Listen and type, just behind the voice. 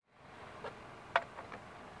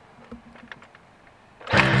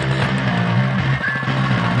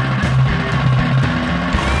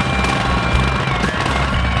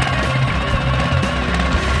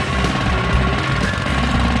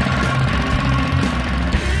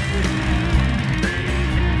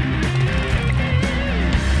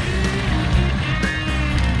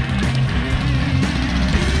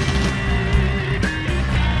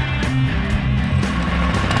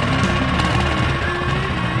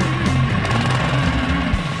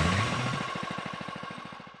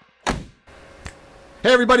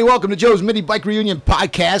Hey, everybody, welcome to Joe's Mini Bike Reunion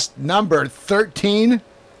Podcast number 13.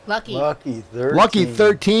 Lucky 13. Lucky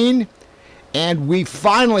 13. And we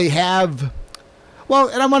finally have, well,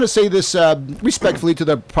 and I want to say this respectfully to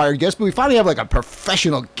the prior guest, but we finally have like a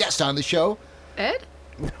professional guest on the show. Ed?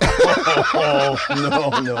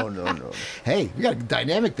 Oh, no. Hey, we got a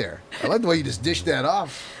dynamic there. I like the way you just dished that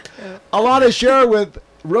off. Alana Scherer with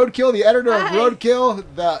Roadkill, the editor of Hi. Roadkill,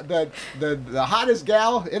 the hottest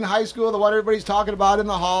gal in high school, the one everybody's talking about in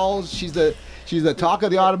the halls. She's the talk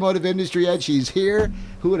of the automotive industry, and she's here.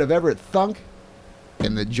 Who would have ever thunk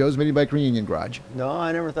in the Joe's Mini Bike Reunion garage? No,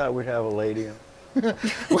 I never thought we'd have a lady.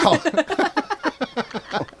 Well,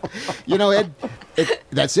 you know, Ed,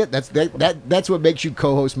 that's it. That's what makes you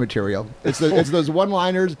co-host material. It's those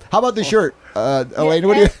one-liners. How about the shirt, Elena?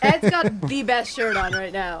 What do you? Ed's got the best shirt on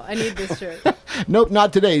right now. I need this shirt. Nope,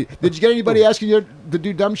 not today. Did you get anybody asking you to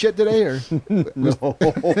do dumb shit today, or No.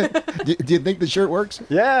 do you think the shirt works?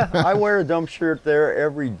 Yeah, I wear a dumb shirt there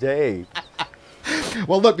every day.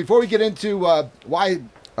 Well, look, before we get into why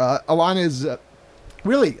Alana is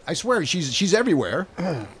really, I swear, she's everywhere.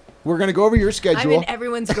 We're gonna go over your schedule. I'm in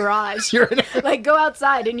everyone's garage. Like, go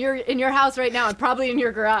outside in your house right now. I'm probably in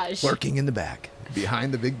your garage. Lurking in the back,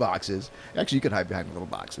 behind the big boxes. Actually, you could hide behind the little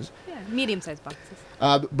boxes. Yeah, medium-sized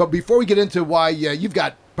boxes. But before we get into why you've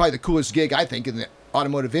got probably the coolest gig, I think, in the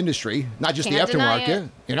automotive industry, not just Can't the deny aftermarket, it.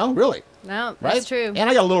 you know, really. No, Right? that's true. And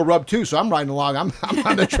I got a little rub too, so I'm riding along. I'm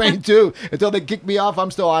on the train too. Until they kick me off,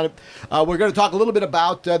 I'm still on it. We're going to talk a little bit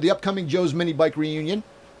about the upcoming Joe's Mini Bike Reunion,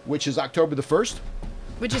 which is October the 1st.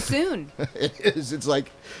 Which is soon. It is. It's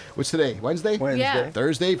like, what's today? Wednesday? Wednesday. Yeah.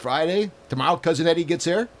 Thursday, Friday. Tomorrow, Cousin Eddie gets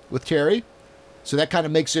there with Terry. So that kind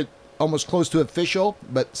of makes it almost close to official.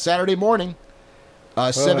 But Saturday morning,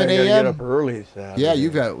 7 I gotta get a.m. up early Saturday. Yeah,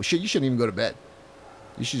 you shouldn't even go to bed.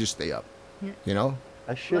 You should just stay up. You know?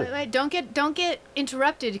 I should. Wait, don't get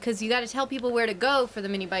interrupted because you got to tell people where to go for the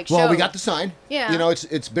mini bike show. Well, we got the sign. Yeah. You know,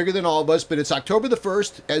 it's bigger than all of us, but it's October the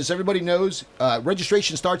 1st. As everybody knows,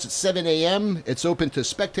 registration starts at 7 a.m. It's open to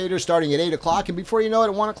spectators starting at 8 o'clock. And before you know it,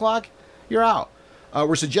 at 1 o'clock, you're out.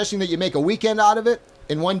 We're suggesting that you make a weekend out of it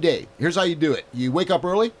in one day. Here's how you do it. You wake up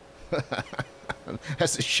early.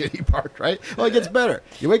 That's the shitty part, right? Well, it gets better.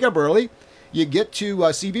 You wake up early. You get to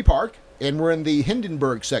CV Park, and we're in the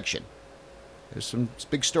Hindenburg section. There's some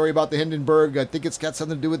big story about the Hindenburg. I think it's got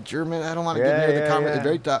something to do with German. I don't want to get near the comment. It's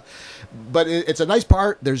very tough. But it's a nice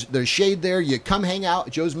part. There's shade there. You come hang out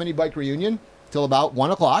at Joe's Mini Bike Reunion till about 1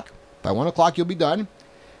 o'clock. By 1 o'clock, you'll be done.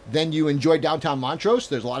 Then you enjoy downtown Montrose.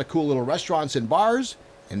 There's a lot of cool little restaurants and bars.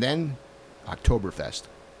 And then Oktoberfest.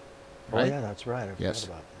 Oh, yeah, that's right. I Yes.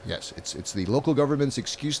 forgot about Yes. It's the local government's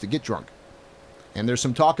excuse to get drunk. And there's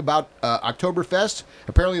some talk about Oktoberfest.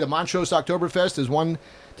 Apparently, the Montrose Oktoberfest is one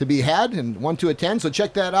to be had and one to attend, so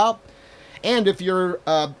check that out. And if you're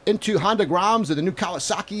into Honda Groms and the new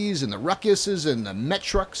Kawasaki's and the Ruckuses and the Met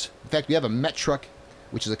trucks, in fact, we have a Met truck,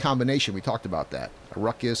 which is a combination. We talked about that, a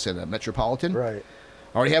Ruckus and a Metropolitan. that. Right.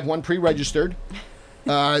 Already have one pre-registered.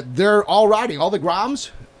 They're all riding, all the Groms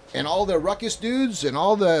and all the Ruckus dudes and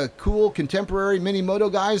all the cool contemporary mini moto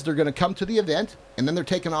guys. They're going to come to the event, and then they're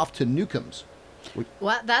taking off to Newcomb's.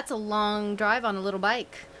 Well, that's a long drive on a little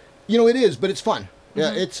bike. You know, it is, but it's fun.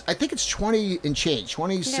 Yeah, I think it's 20 and change,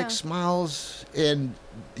 26 Yeah. miles, and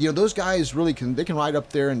you know those guys really can ride up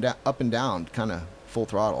there and up and down, kind of full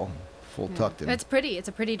throttle, full tucked. And It's pretty. It's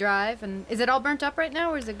a pretty drive. And is it all burnt up right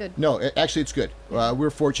now, or is it good? no, actually, it's good. We're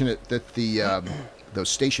fortunate that the those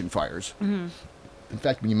station fires. In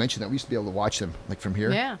fact, when you mentioned that, we used to be able to watch them like from here.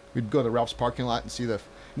 Yeah. We'd go to Ralph's parking lot and see the.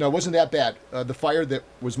 No, it wasn't that bad. The fire that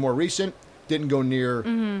was more recent didn't go near.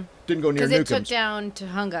 Didn't go near Because it took Newcomb's. down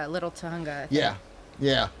Tahunga, Little Tahunga. I think, Yeah,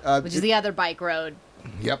 yeah. Which is the other bike road.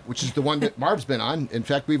 Yep, which is the one that Marv's been on. In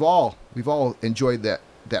fact, we've all enjoyed that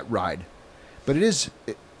ride. But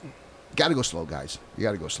got to go slow, guys. You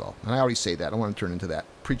got to go slow. And I already say that. I don't want to turn into that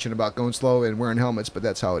preaching about going slow and wearing helmets, but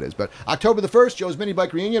that's how it is. But October the 1st, Joe's Mini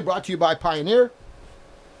Bike Reunion, brought to you by Pioneer,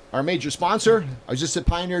 our major sponsor. I was just at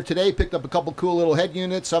Pioneer today, picked up a couple cool little head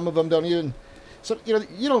units. Some of them don't even. So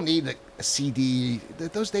you don't need a CD.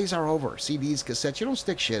 Those days are over. CDs, cassettes. You don't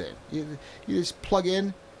stick shit in. You just plug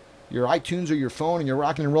in your iTunes or your phone and you're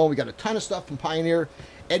rocking and rolling. We got a ton of stuff from Pioneer.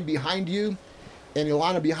 Ed behind you, and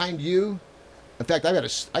Ilana behind you. In fact, I got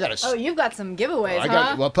a. Oh, you've got some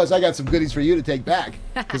giveaways, Plus I got some goodies for you to take back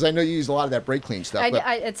because I know you use a lot of that brake clean stuff. but-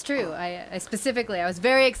 It's true. I specifically, I was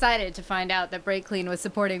very excited to find out that Brake Clean was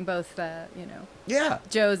supporting both, yeah,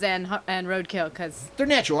 Joe's and Roadkill, because, they're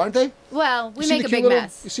natural, aren't they? well, we You see make the a cute big little-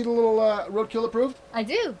 mess. You see the little Roadkill approved? I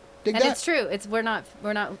do. Dig And that. it's true. We're not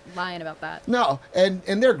lying about that. No, and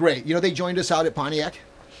they're great. You know, they joined us out at Pontiac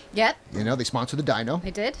Yep. You know, they sponsored the dyno, I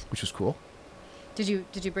did. which was cool. Did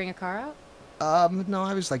you bring a car out? No,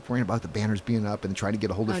 I was like worrying about the banners being up and trying to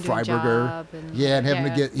get a hold of Oh, doing a Freiburger. job and- Yeah, and having to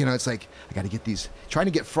yeah. get, you know, it's like, I got to get these, trying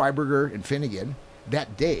to get Freiburger and Finnegan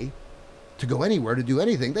that day to go anywhere to do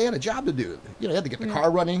anything. They had a job to do. You know, they had to get the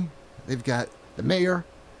car running. They've got the mayor.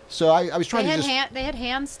 So I was trying They to had just... they had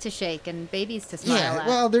hands to shake and babies to smile Yeah, at.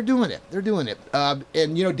 well, they're doing it. They're doing it.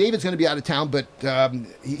 And, you know, David's going to be out of town, but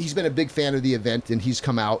he's been a big fan of the event, and he's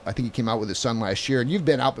come out. I think he came out with his son last year, and you've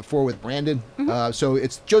been out before with Brandon. So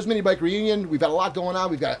it's Joe's Mini Bike Reunion. We've got a lot going on.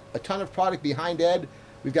 We've got a ton of product behind Ed.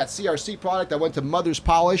 We've got CRC product. I went to Mother's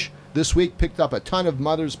Polish this week, picked up a ton of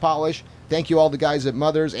Mother's Polish. Thank you all the guys at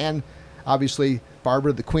Mother's, and obviously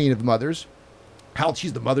Barbara, the queen of Mother's. Hell,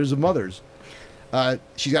 she's the Mother's of Mothers.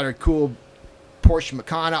 She's got her cool Porsche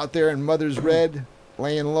Macan out there in Mother's Red,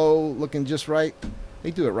 laying low, looking just right.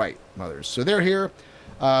 They do it right, Mother's. So they're here.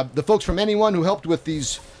 The folks from Anyone who helped with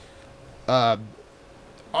these,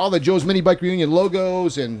 all the Joe's Mini Bike Reunion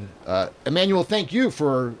logos, and Emmanuel, thank you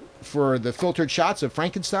for the filtered shots of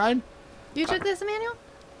Frankenstein. You took this, Emmanuel?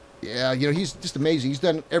 Yeah, you know, he's just amazing. He's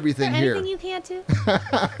done everything here. Anything you can't do?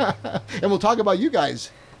 And we'll talk about you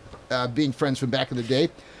guys being friends from back in the day.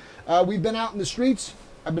 We've been out in the streets.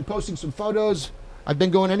 I've been posting some photos. I've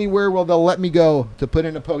been going anywhere where they'll let me go to put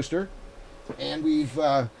in a poster. And we've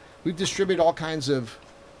distributed all kinds of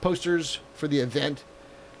posters for the event.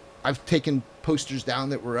 I've taken posters down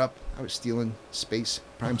that were up. I was stealing space,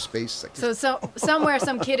 prime space. Like, So somewhere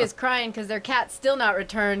some kid is crying because their cat's still not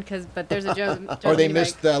returned. But there's a Joe's or they Mini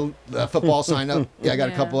missed Bike. the football sign up. Yeah, I got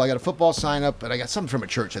a Yeah. couple. I got a football sign up, and I got something from a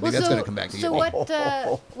church. I think that's going to come back to So get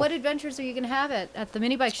me. what adventures are you going to have at the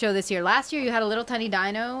mini bike show this year? Last year you had a little tiny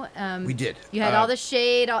dyno. We did. You had all the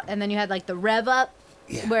shade, and then you had like the rev up,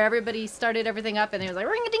 Yeah. where everybody started everything up, and it was like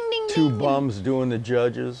ring a ding ding ding. Two bums doing the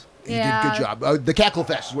judges. You did a good job. The Cackle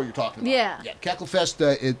Fest is what you're talking about. Yeah. Cackle Fest.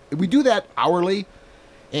 We do that hourly,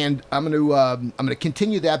 and I'm gonna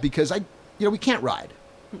continue that because we can't ride.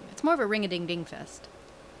 It's more of a ring a ding ding fest.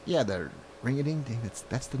 Yeah, the ring a ding ding.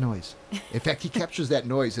 That's the noise. In fact, he captures that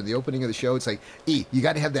noise in the opening of the show. It's like, you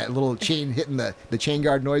got to have that little chain hitting the chain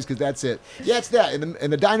guard noise because that's it. Yeah, it's that.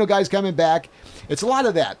 And the dyno guy's coming back. It's a lot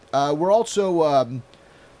of that. We're also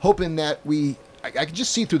hoping that I can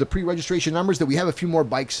just see through the pre-registration numbers that we have a few more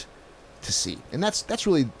bikes to see. And that's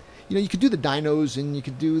really, you could do the dynos and you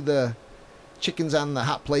could do the chickens on the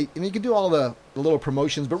hot plate. You could do all the little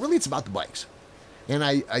promotions, but really it's about the bikes. And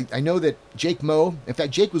I know that Jake Moe, in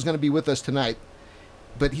fact, Jake was going to be with us tonight,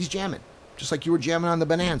 but he's jamming, just like you were jamming on the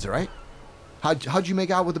Bonanza, right? How'd you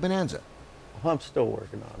make out with the Bonanza? I'm still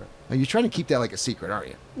working on it. Now, you're trying to keep that like a secret, aren't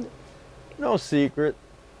you? No secret.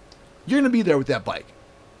 You're going to be there with that bike.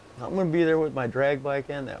 I'm going to be there with my drag bike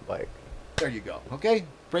and that bike. There you go. Okay?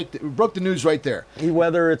 Broke the news right there.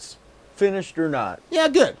 Whether it's finished or not. Yeah,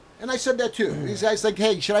 good. And I said that too. These guys like,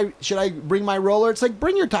 hey, should I bring my roller? It's like,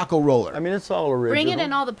 bring your taco roller. I mean, it's all original. Bring it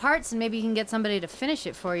in all the parts, and maybe you can get somebody to finish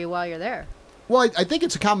it for you while you're there. Well, I think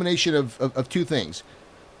it's a combination of two things.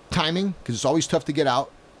 Timing, because it's always tough to get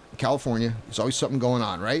out in California. There's always something going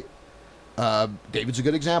on, right? David's a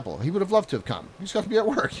good example. He would have loved to have come. He's got to be at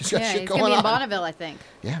work. He's got shit he's going gonna be on. in Bonneville, I think.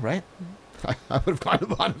 Yeah, right? I would have gone to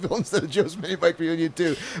Bonneville instead of Joe's Mini Bike Reunion,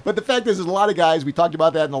 too. But the fact is, there's a lot of guys, we talked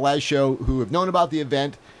about that in the last show, who have known about the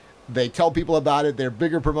event. They tell people about it. They're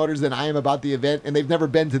bigger promoters than I am about the event, and they've never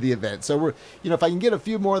been to the event. So, if I can get a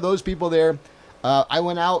few more of those people there. I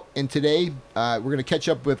went out, and today we're going to catch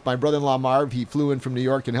up with my brother-in-law, Marv. He flew in from New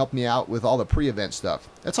York and helped me out with all the pre-event stuff.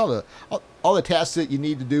 That's all the tasks that you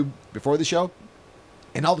need to do before the show.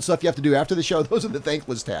 And all the stuff you have to do after the show, those are the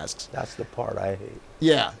thankless tasks. That's the part I hate.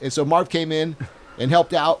 Yeah, and so Marv came in and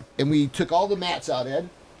helped out, and we took all the mats out, Ed,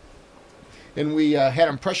 and we had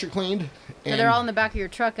them pressure cleaned. So And they're all in the back of your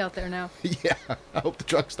truck out there now. yeah, I hope the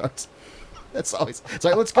truck starts. That's always, it's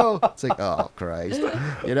like, let's go. It's like, oh, Christ.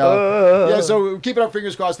 Yeah, so keep our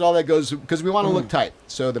fingers crossed that all that goes, because we want to look tight.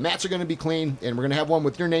 So the mats are going to be clean, and we're going to have one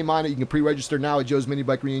with your name on it. You can pre-register now at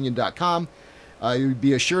joesminibikereunion.com. You'd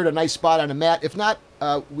be assured a nice spot on a mat. If not,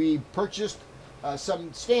 we purchased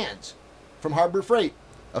some stands from Harbor Freight.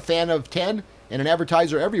 A fan of 10 and an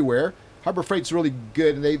advertiser everywhere. Harbor Freight's really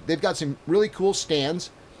good, and they've got some really cool stands.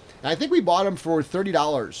 And I think we bought them for $30,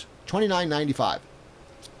 $29.95.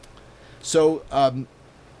 So,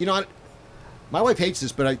 my wife hates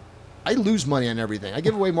this, but I lose money on everything. I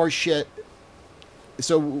give away more shit.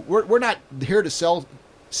 So we're not here to sell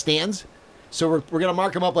stands. So we're going to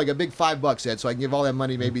mark them up like a big $5, Ed, so I can give all that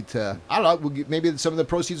money maybe to, I don't know, maybe some of the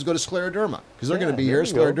proceeds go to Scleroderma, because they're going to be here.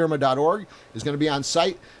 Scleroderma.org is going to be on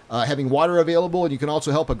site, having water available, and you can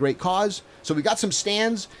also help a great cause. So we got some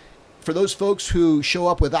stands, for those folks who show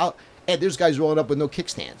up without, Ed, there's guys rolling up with no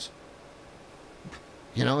kickstands.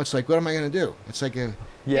 You know, it's like, what am I going to do? It's like a,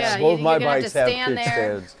 Yeah, you- both my you're gonna have bikes to have stand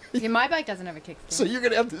there. kickstands. Yeah, my bike doesn't have a kickstand. so you're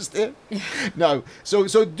going to have to stand. No,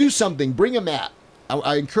 so do something. Bring a mat.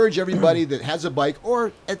 I encourage everybody that has a bike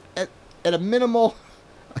or at a minimal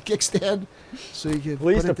a kickstand, so you can At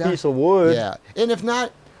least put a it down. piece of wood. Yeah, and if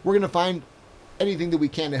not, we're going to find anything that we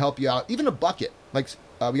can to help you out. Even a bucket. Like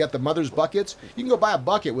we got the mother's buckets. You can go buy a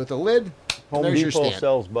bucket with a lid. Home There's your Depot stand.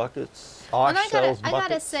 sells buckets. Osh And I sells gotta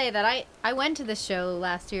buckets. say that I went to the show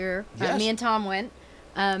last year. Yes. Me and Tom went.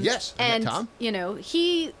 Yes, I met and Tom. you know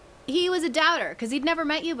he was a doubter because he'd never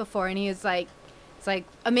met you before, and he was like, it's like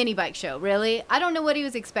a mini bike show. Really, I don't know what he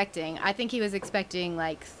was expecting. I think he was expecting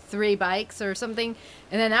like 3 bikes or something,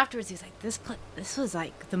 and then afterwards he was like, this was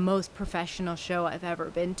like the most professional show I've ever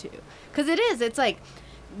been to, because it is. It's like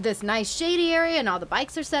this nice shady area, and all the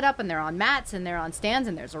bikes are set up, and they're on mats, and they're on stands,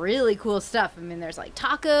 and there's really cool stuff. I mean, there's like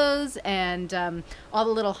tacos and all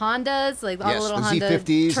the little Hondas, like all Yes, the little the Honda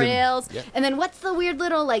Z50s and- trails. yeah. And then what's the weird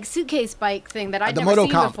little like suitcase bike thing that I'd The never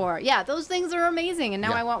seen Motocomp. before? Yeah, those things are amazing, and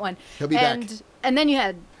now Yeah. I want one. He'll be and back. and then you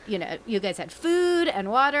had, you know, you guys had food and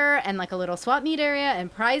water and like a little swap meet area and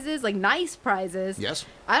prizes, like nice prizes. Yes.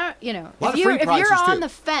 I don't, you know, A lot if of free you're prizes, on too. the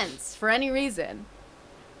fence for any reason,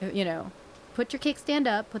 you know, put your kickstand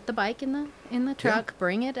up, put the bike in the truck,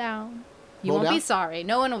 bring it down. You Roll won't be down. sorry.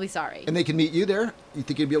 No one will be sorry. And they can meet you there. You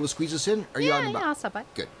think you'd be able to squeeze us in? Or are you on yeah, the yeah, I'll stop by.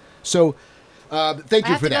 Good. So, thank I you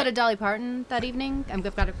have for to that. go to Dolly Parton that evening. I've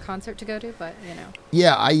got a concert to go to, but you know.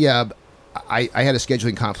 Yeah, I had a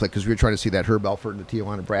scheduling conflict because we were trying to see that Herb Alford and the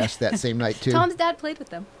Tijuana Brass that same night too. Tom's dad played with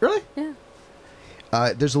them. Really? Yeah.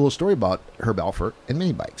 There's a little story about Herb Alford and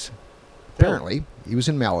mini bikes. Apparently, he was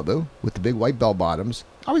in Malibu with the big white bell bottoms.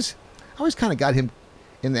 I always kind of got him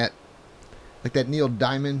in that, like that Neil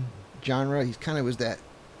Diamond genre. He kind of was that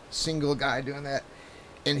single guy doing that.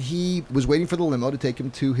 And he was waiting for the limo to take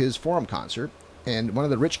him to his Forum concert. And one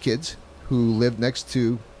of the rich kids who lived next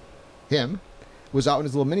to him was out on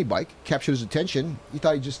his little mini bike, captured his attention. He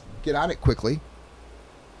thought he'd just get on it quickly.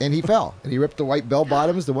 And he fell, and he ripped the white bell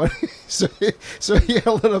bottoms. The one, so he had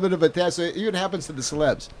a little bit of a test. So it even happens to the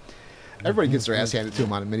celebs. Everybody gets their ass handed to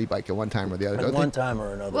them on a mini bike at one time or the other. At don't one they? time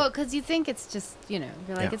or another. Well, because you think it's just, you know,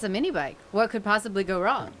 you're like, Yeah. it's a mini bike. What could possibly go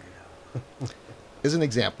wrong? As an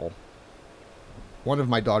example, one of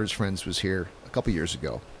my daughter's friends was here a couple years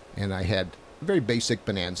ago, and I had a very basic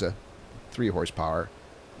Bonanza, 3 horsepower.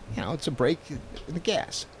 You know, it's a brake and the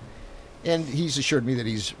gas. And he's assured me that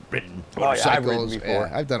he's ridden Oh, yeah, I've ridden motorcycles.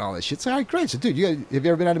 before. I've done all this shit. So, all right, great. So, dude, have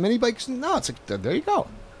you ever been on a mini bike? No, it's like, there you go.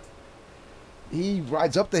 He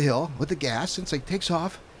rides up the hill with the gas, and it's like, takes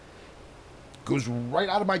off, goes right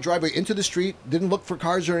out of my driveway into the street, didn't look for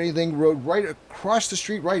cars or anything, rode right across the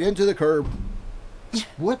street, right into the curb.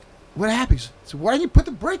 What happens? So why didn't you put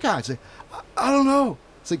the brake on? It's like, I don't know.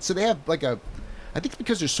 It's like, so they have like I think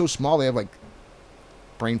because they're so small, they have like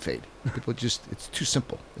brain fade. People just, it's too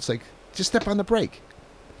simple. It's like, just step on the brake.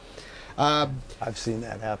 I've seen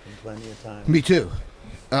that happen plenty of times. Me too.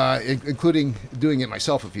 Including doing it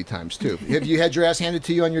myself a few times too. Have you had your ass handed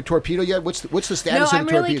to you on your torpedo yet? What's the No, status I'm of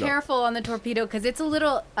the really torpedo? careful on the torpedo because it's a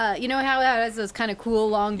little, you know how it has those kind of cool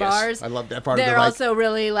long Yes, bars? I love that part of They're the bike. also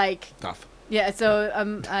really like, Tough. yeah, so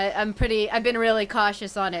I've been really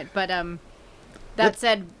cautious on it. But that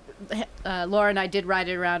said, Laura and I did ride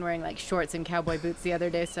it around wearing like shorts and cowboy boots the other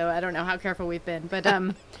day, so I don't know how careful we've been. But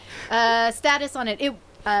status on it,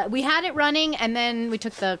 we had it running, and then we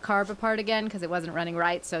took the carb apart again because it wasn't running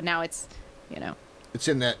right. So now it's, you know, It's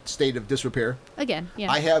in that state of disrepair. again,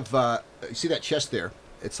 yeah. I have, you see that chest there?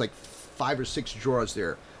 It's like 5 or 6 drawers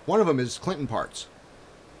there. One of them is Clinton parts.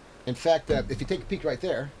 In fact, if you take a peek right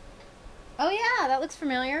there, Oh yeah, that looks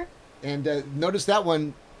familiar. and notice that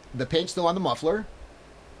one, the paint's still on the muffler.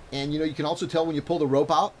 And, you know, you can also tell when you pull the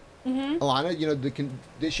rope out on it, you know, the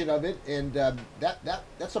condition of it. And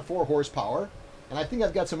that's a 4 horsepower. And I think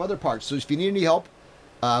I've got some other parts. So if you need any help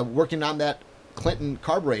working on that Clinton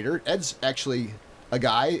carburetor, Ed's actually a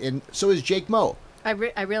guy, and so is Jake Moe. I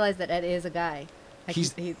realize that Ed is a guy.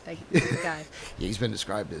 He's- He's a guy. Yeah, he's been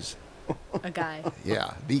described as, A guy.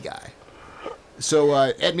 yeah, the guy. So,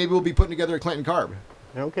 Ed, maybe we'll be putting together a Clinton carb.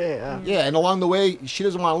 Okay, yeah. Yeah, and along the way, she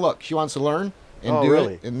doesn't want to look. She wants to learn and Oh, do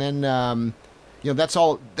really? it. And then, you know, that's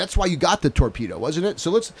all. That's why you got the torpedo, wasn't it? So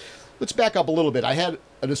let's back up a little bit. I had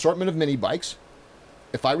an assortment of mini bikes.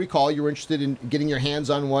 If I recall, you were interested in getting your hands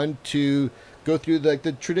on one to go through the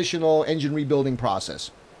traditional engine rebuilding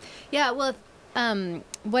process. Yeah, well,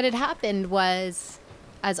 what had happened was,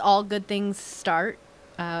 as all good things start,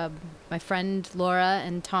 my friend Laura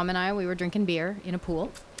and Tom and I, we were drinking beer in a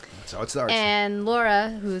pool. So it starts. And Laura,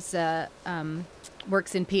 who's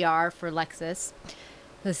works in PR for Lexus,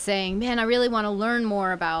 was saying, "Man, I really want to learn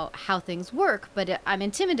more about how things work, but I'm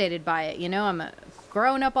intimidated by it. You know, I'm a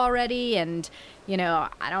grown up already, and you know,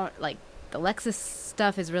 I don't like the Lexus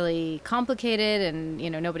stuff is really complicated, and you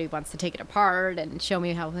know, nobody wants to take it apart and show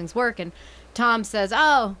me how things work." And Tom says,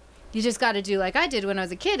 "Oh, you just got to do like I did when I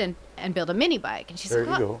was a kid and build a mini bike." And she's There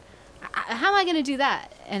like, you "Oh, go. how am I going to do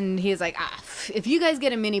that?" And he's like, "If you guys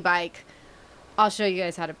get a mini bike, I'll show you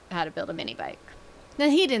guys how to build a mini bike." Now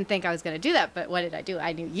he didn't think I was going to do that, but what did I do?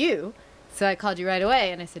 I knew you, so I called you right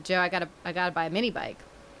away and I said, "Joe, I gotta buy a mini bike."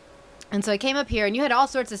 And so I came up here and you had all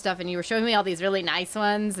sorts of stuff and you were showing me all these really nice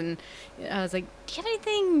ones and I was like, "Do you have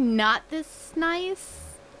anything not this nice?"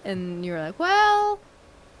 And you were like, "Well."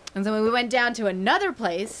 And so when we went down to another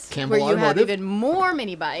place Campbell where you have Automotive. even more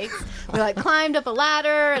mini bikes, we like climbed up a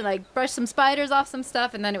ladder and like brushed some spiders off some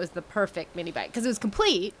stuff, and then it was the perfect mini bike because it was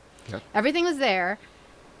complete. Okay. Everything was there.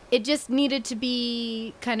 It just needed to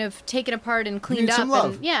be kind of taken apart and cleaned Needed up. some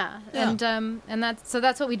love. And, yeah. And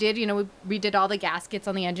that's what we did. You know, we redid all the gaskets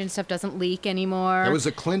on the engine. Stuff doesn't leak anymore. That was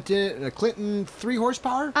a Clinton 3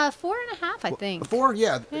 horsepower. 4.5, I think. 4,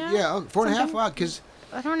 yeah, Yeah, yeah, 4.5. something. Wow, because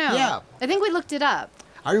I don't know. Yeah. I think we looked it up.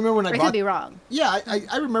 I remember when I I bought. could be wrong. Yeah,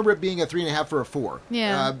 I remember it being a 3.5 or a 4.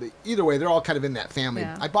 Yeah. Either way, they're all kind of in that family.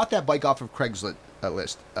 Yeah. I bought that bike off of Craigslist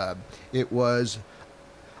list. It was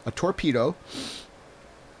a Torpedo,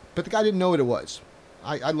 but the guy didn't know what it was.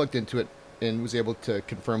 I looked into it and was able to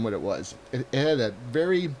confirm what it was. It had a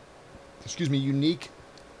very, unique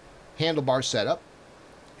handlebar setup.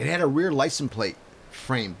 It had a rear license plate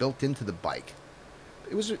frame built into the bike.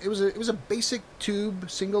 It was a basic tube,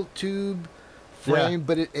 single tube frame, Yeah.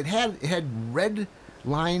 but it had red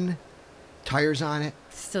line tires on it.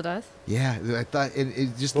 Still does. Yeah, I thought it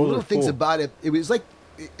just the Those little are things cool. about it. It was like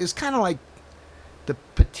it's kind of like the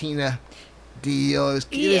patina deal. It was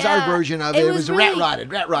Yeah, our version of it. it It was was really-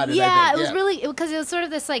 rat rotted. Yeah, I think. it was really because it was sort of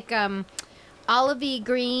this like olivey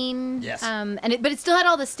green. Yes. But it still had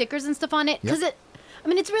all the stickers and stuff on it because Yep.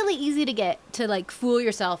 it's really easy to get to like fool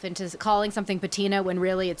yourself into calling something patina when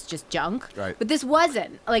really it's just junk. Right. But this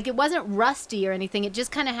wasn't like it wasn't rusty or anything. It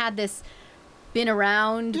just kind of had this been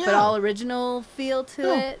around but Yeah. all original feel to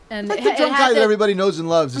No, it, and like it, the it drunk had guy that the- everybody knows and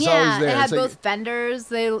loves. It's always there. it had It's like- both fenders.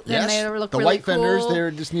 They Yes, and they looked the really white fenders. cool.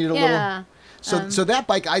 They just needed a Yeah. little. So that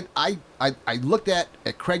bike I looked at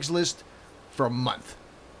Craigslist for a month.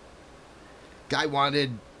 Guy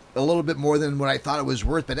wanted a little bit more than what I thought it was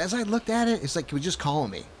worth, but as I looked at it, it's like he was just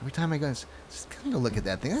calling me every time I go. Just go look at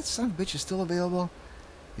that thing. That son of a bitch is still available.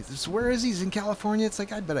 Where is he? He's in California. It's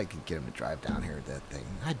like I bet I could get him to drive down here with that thing.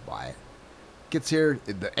 I'd buy it. Gets here,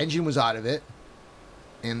 the engine was out of it,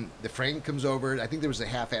 and the frame comes over. I think there was a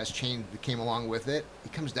half-ass chain that came along with it. He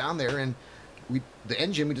comes down there, and the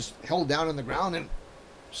engine we just held down on the ground and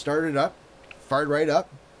started it up, fired right up,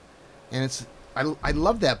 and I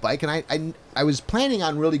love that bike, and I was planning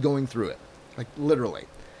on really going through it, like literally,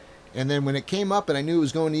 and then when it came up and I knew it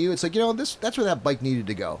was going to you, it's like that's where that bike needed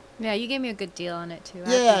to go. Yeah, you gave me a good deal on it too. I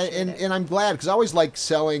Yeah, appreciate it. and I'm glad because I always like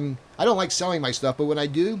selling. I don't like selling my stuff, but when I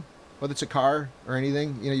do, whether it's a car or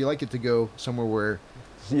anything, you like it to go somewhere where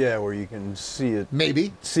Yeah, where you can see it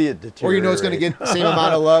maybe, deteriorate. or it's going to get the same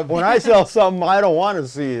amount of love. When I sell something, I don't want to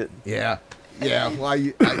see it. Yeah. Well,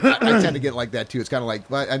 I tend to get like that too. It's kind of like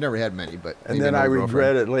I never had many, but And maybe then an I old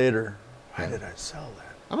regret girlfriend. it later. Why Yeah. did I sell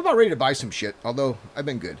that? I'm about ready to buy some shit. Although I've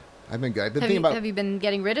been good. I've been Have thinking you, about. have you been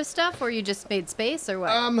getting rid of stuff, or you just made space, or what?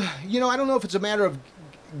 I don't know if it's a matter of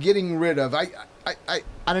getting rid of. I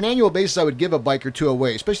on an annual basis, I would give a bike or two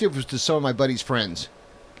away, especially if it was to some of my buddies' friends.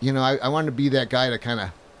 I wanted to be that guy to kind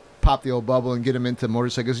of pop the old bubble and get them into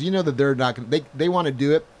motorcycles. That they're not going. They want to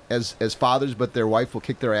do it as fathers, but their wife will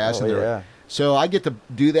kick their ass. Oh, and yeah. So I get to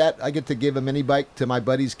do that. I get to give a mini bike to my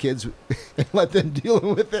buddies' kids and let them deal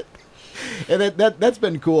with it. And that's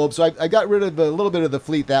been cool. So I got rid of a little bit of the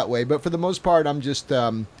fleet that way. But for the most part, I'm just, I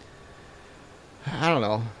don't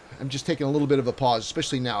know. I'm just taking a little bit of a pause,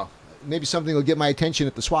 especially now. Maybe something will get my attention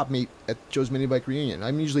at the swap meet at Joe's Mini Bike Reunion.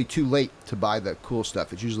 I'm usually too late to buy the cool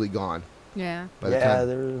stuff. It's usually gone yeah. by the Yeah, time.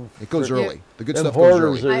 they're... It goes Yeah. early. The good Them stuff goes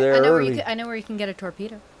hoarders early. are there early. I know where you can get a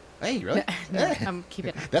torpedo. Hey, really? No, Yeah. I'm keeping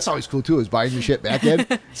it. That's always cool too. Is buying your shit back in.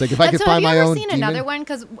 It's like if I could So find have my you ever own. seen demon- another one?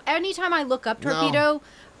 Because anytime I look up No. torpedo,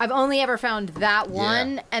 I've only ever found that Yeah.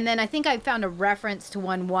 one, and then I think I found a reference to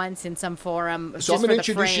one once in some forum. So just I'm going for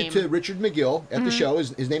to the introduce you frame. Mm-hmm. to Richard McGill at the show.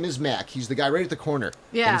 His name is Mac. He's the guy right at the corner.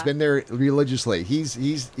 Yeah. And he's been there religiously. He's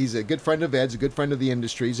a good friend of Ed's, a good friend of the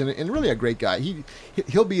industries, and really a great guy.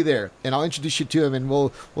 He'll be there, and I'll introduce you to him, and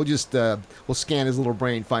we'll just we'll scan his little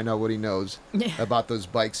brain, find out what he knows Yeah. about those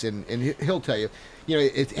bikes, and he'll tell you.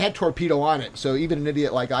 it had torpedo on it. So even an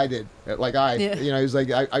idiot like I did, it was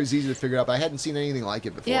like I was easy to figure out. But I hadn't seen anything like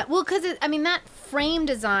it before. Yeah, well, because that frame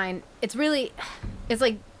design, it's like,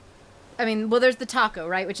 there's the Taco,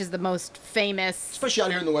 right, which is the most famous, especially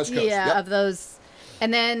out here in the West Coast. Yeah, Yep. of those,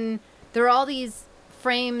 and then there are all these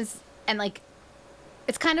frames, and like,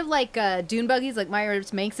 it's kind of like dune buggies, like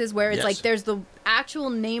Myers makes is, where it's Yes. like there's the actual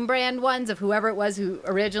name brand ones of whoever it was who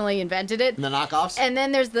originally invented it, And the knockoffs. and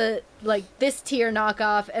then there's the like this tier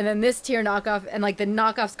knockoff, and then this tier knockoff, and like the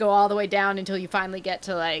knockoffs go all the way down until you finally get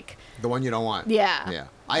to like The one you don't want. Yeah. Yeah.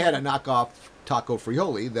 I had a knockoff Taco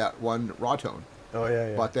Frioli, that one raw tone. Oh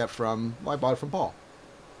yeah. Bought that I bought it from Paul.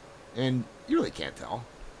 And you really can't tell.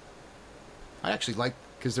 I actually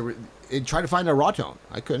because tried to find a raw tone.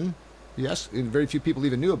 I couldn't. Yes, and very few people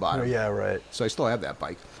even knew about Oh it. yeah, right. So I still have that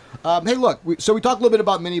bike. Hey, look. We talked a little bit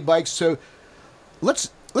about mini bikes. So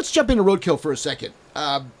let's jump into roadkill for a second.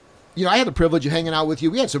 I had the privilege of hanging out with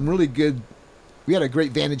you. We had some really good. We had a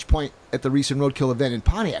great vantage point at the recent roadkill event in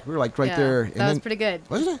Pontiac. We were like right there. That was pretty good.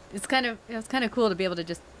 Wasn't it? It was kind of cool to be able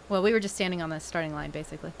to we were just standing on the starting line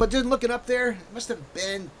basically. But then looking up there, it must have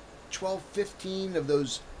been 12, 15 of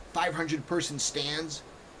those 500-person stands.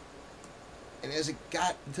 And as it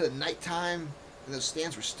got into the nighttime, those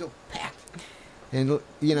stands were still packed. And,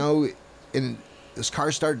 and those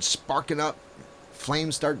cars started sparking up.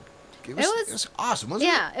 Flames started. It was awesome, wasn't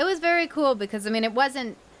it? Yeah, it was very cool because, it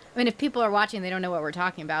wasn't... if people are watching, they don't know what we're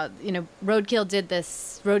talking about. Roadkill did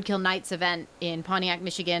this Roadkill Nights event in Pontiac,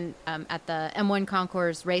 Michigan, at the M1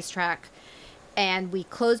 Concours racetrack. And we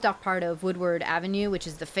closed off part of Woodward Avenue, which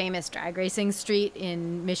is the famous drag racing street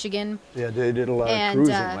in Michigan. Yeah, they did a lot of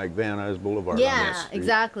cruising, like Van Nuys Boulevard. On that street.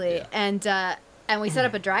 Exactly. Yeah. And we set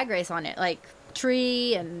up a drag race on it, like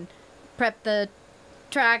tree and prepped the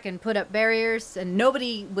track and put up barriers, and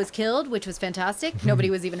nobody was killed, which was fantastic. Nobody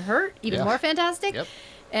was even hurt, even more fantastic. Yep.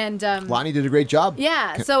 And Lonnie did a great job.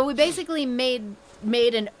 Yeah, so we basically made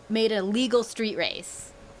a legal street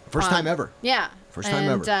race. First time ever. Yeah. First time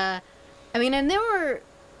ever. And there were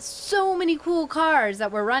so many cool cars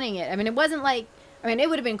that were running it. It wasn't like, it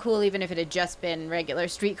would have been cool even if it had just been regular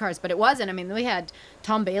street cars, but it wasn't. We had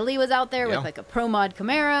Tom Bailey was out there with like a Pro Mod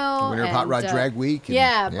Camaro. Winter of Hot Rod Drag Week.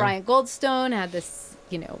 And, Bryant Goldstone had this,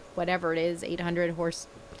 whatever it is, 800 horse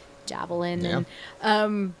Javelin. Yeah.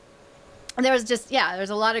 And there was there's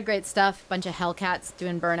a lot of great stuff, bunch of Hellcats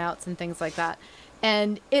doing burnouts and things like that.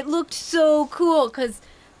 And it looked so cool because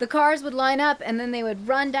the cars would line up and then they would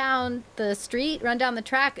run down the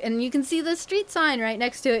track, and you can see the street sign right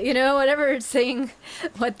next to it, whatever it's saying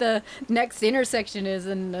what the next intersection is,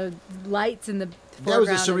 and the lights in the foreground.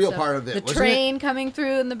 That was the surreal part of it, The wasn't train coming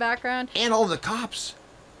through in the background. And all the cops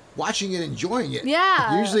watching it, enjoying it.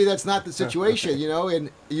 Yeah. Usually that's not the situation, and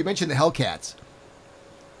you mentioned the Hellcats.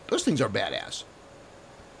 Those things are badass.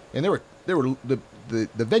 And the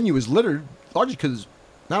venue was littered largely because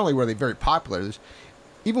not only were they very popular,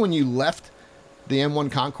 even when you left the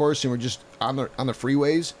M1 Concourse and were just on the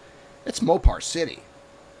freeways, it's Mopar City.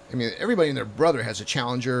 Everybody and their brother has a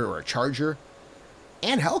Challenger or a Charger,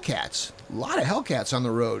 and Hellcats. A lot of Hellcats on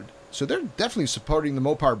the road. So they're definitely supporting the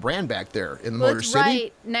Mopar brand back there in the Motor City.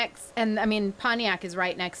 Right next, and Pontiac is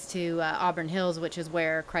right next to Auburn Hills, which is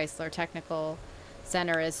where Chrysler Technical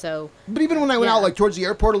Center is. So, but even when I went out like towards the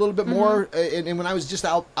airport a little bit more, and when I was just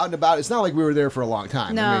out and about, it's not like we were there for a long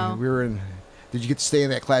time. No. We were in. Did you get to stay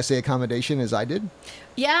in that Class A accommodation as I did?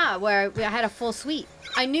 Yeah, where I had a full suite.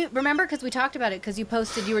 Remember, because we talked about it, because you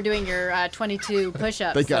posted you were doing your 22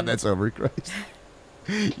 push-ups. Thank God that's over, Christ.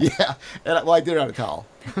 Yeah, and I did it on a towel.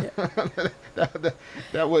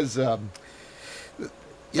 that was. That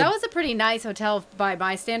was a pretty nice hotel by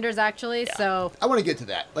my standards, actually. Yeah. So I want to get to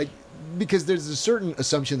that, because there's a certain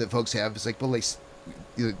assumption that folks have. It's like, well,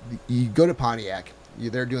 you go to Pontiac, you're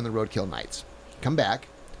there doing the Roadkill Nights, come back,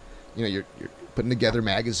 you're putting together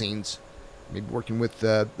magazines, maybe working with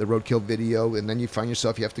the Roadkill video, and then you find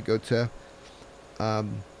yourself you have to go to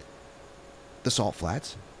the Salt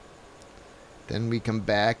Flats. Then we come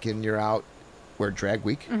back and you're out where Drag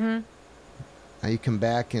Week. Mm-hmm. Now you come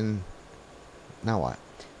back and now what?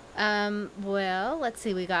 Well, let's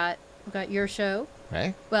see. We got your show.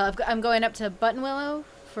 Right. Well, I'm going up to Buttonwillow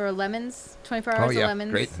for Lemons, 24 hours of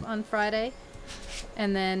Lemons great. on Friday,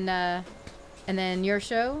 and then your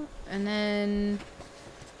show, and then.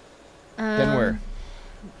 Then where?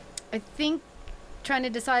 I think trying to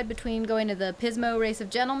decide between going to the Pismo Race of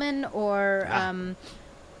Gentlemen or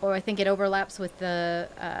I think it overlaps with the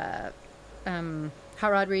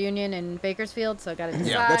Hot Rod Reunion in Bakersfield, so I got to decide.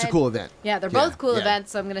 Yeah, that's a cool event. Yeah, they're both cool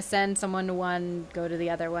events, so I'm going to send someone to one, go to the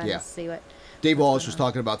other one, see what. Dave Wallace was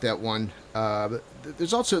talking about that one. But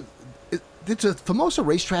there's also Did the Famosa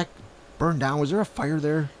racetrack burn down? Was there a fire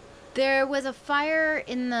there? There was a fire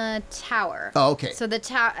in the tower. Oh, okay. So the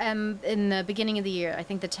tower, in the beginning of the year, I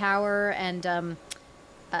think the tower and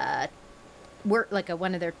were like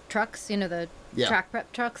one of their trucks, the track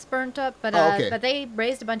prep trucks burnt up. But okay. but they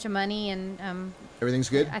raised a bunch of money and everything's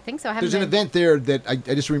good. I think so. There's an event there that I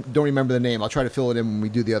just don't remember the name. I'll try to fill it in when we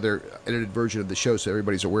do the other edited version of the show, so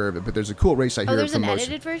everybody's aware of it. But there's a cool race I hear. Oh, there's an Famosa.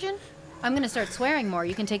 edited version. I'm gonna start swearing more.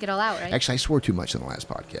 You can take it all out, right? Actually, I swore too much in the last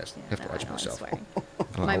podcast. I have to No, watch I don't myself. swear.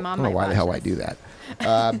 I don't Mom know might why the watch hell I this. do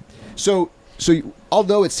that. So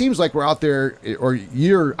although it seems like we're out there, or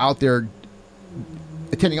you're out there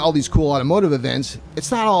attending all these cool automotive events,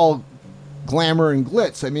 it's not all glamour and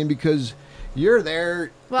glitz. I mean, because you're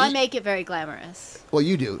there. Well, I make it very glamorous. Well,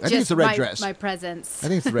 you do. I think Just it's the red my, dress. My presence. I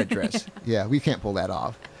think it's the red dress. Yeah, we can't pull that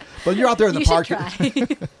off. But you're out there in the You park. should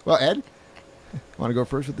try. Well, Ed, want to go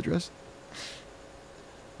first with the dress?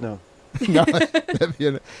 No. No,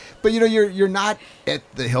 but you're not at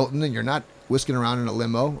the Hilton and you're not whisking around in a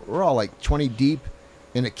limo. We're all like 20 deep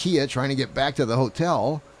in a Kia trying to get back to the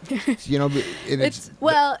hotel. And it's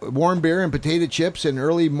well- warm beer and potato chips and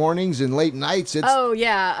early mornings and late nights. It's Oh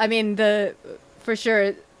yeah, I mean for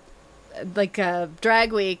sure, like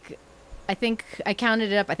drag week. I think I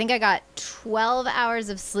counted it up. I think I got 12 hours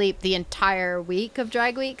of sleep the entire week of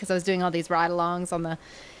drag week because I was doing all these ride-alongs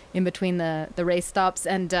in between the race stops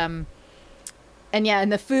and yeah,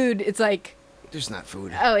 and the food, it's like, there's not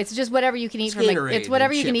food. oh, it's just whatever you can eat Gatorade it's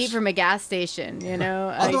whatever and you can eat chips. from a gas station,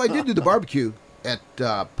 Although I did do the barbecue at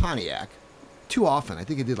Pontiac too often. I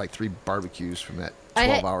think I did like 3 barbecues from that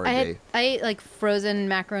 12-hour day. I ate like frozen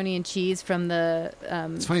macaroni and cheese from the.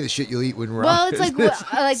 It's funny the shit you'll eat when we're Well, out it's there.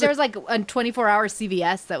 like there was like a 24-hour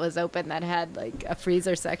CVS that was open that had like a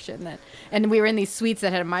freezer section and we were in these suites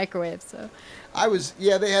that had a microwave. So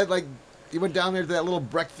they had like, you went down there to that little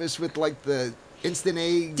breakfast with like the instant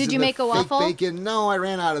eggs. Did and you the make a fake waffle? bacon. No, I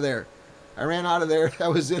ran out of there. That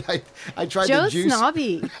was it. I tried Joe's the juice.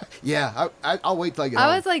 snobby. Yeah, I'll wait till I get I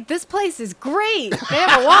home. was like, this place is great. They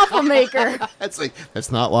have a waffle maker.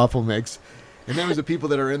 That's not waffle mix. And then there's the people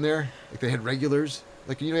that are in there, like they had regulars.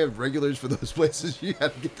 Like, you have regulars for those places. You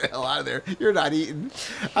have to get the hell out of there. You're not eating.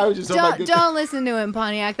 I was just Don't listen to him,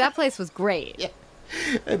 Pontiac. That place was great. Yeah.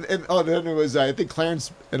 And then it was I think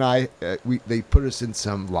Clarence and I they put us in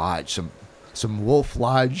some lodge, some Wolf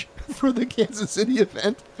Lodge for the Kansas City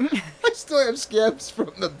event. I still have scabs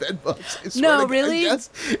from the bed bugs. I swear No, to God, really? yes.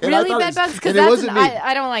 And I Really, thought bed it bugs? was- Because and it wasn't me.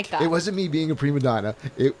 I don't like that. It wasn't me being a prima donna.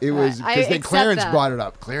 It was I because then accept Clarence that. brought it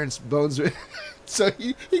up. Clarence Bones. So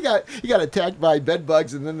he got attacked by bed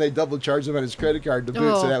bugs, and then they double charged him on his credit card to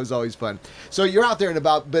boot. So Oh. that was always fun. So you're out there and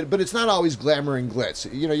about, but it's not always glamour and glitz.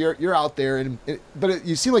 You're out there, but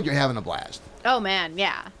you seem like you're having a blast. Oh man,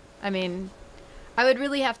 yeah. I mean, I would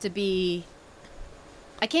really have to be.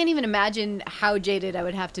 I can't even imagine how jaded I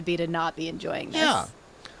would have to be to not be enjoying this. Yeah.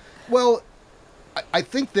 Well, I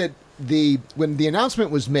think that when the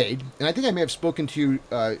announcement was made, and I think I may have spoken to you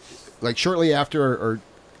like shortly after, or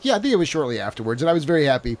I think it was shortly afterwards, and I was very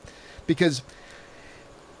happy because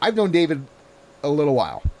I've known David a little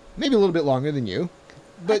while, maybe a little bit longer than you.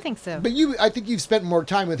 But, I think so. But I think you've spent more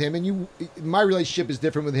time with him, and my relationship is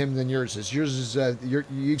different with him than yours is. Yours is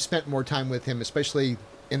you've spent more time with him, especially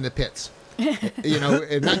in the pits.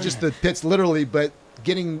 And not just the pits literally, but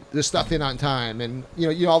getting the stuff in on time, and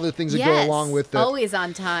all the things that go Yes, along with the always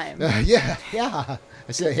on time. yeah.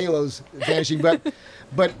 I see Halo's vanishing, but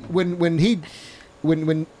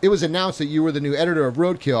when it was announced that you were the new editor of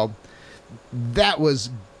Roadkill, that was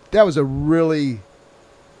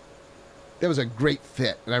a great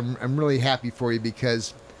fit, and I'm really happy for you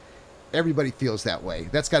because everybody feels that way.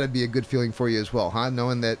 That's got to be a good feeling for you as well, huh?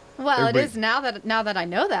 Knowing that. Well, it is now that I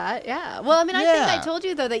know that. Yeah. Well, I mean, I think Yeah. I told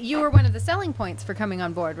you though that you were one of the selling points for coming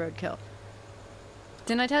on board Roadkill.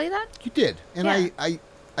 Didn't I tell you that? You did, and Yeah. I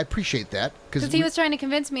appreciate that Because he was trying to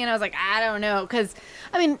convince me, and I was like, I don't know. Because,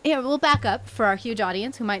 I mean, we'll back up for our huge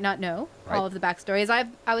audience who might not know Right. all of the backstories.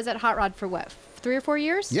 I was at Hot Rod for what, 3 or 4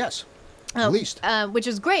 years? Yes, at least. Which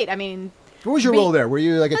is great. I mean, What was your role there? Were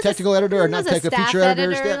you like a technical editor or I not was a staff feature editor?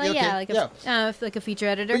 like a feature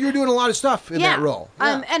editor. But you were doing a lot of stuff in that role.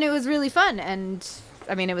 And it was really fun. And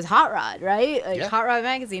I mean, it was Hot Rod, right? Like Yeah. Hot Rod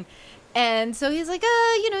magazine. And so he's like,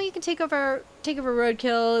 you can take over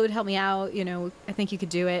Roadkill. It would help me out. I think you could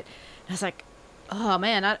do it. And I was like, oh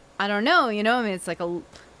man, I don't know. I mean, it's like a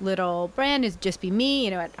little brand. It'd just be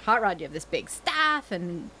me. At Hot Rod, you have this big staff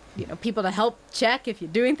and people to help check if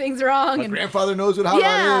you're doing things wrong. My and grandfather knows what Hot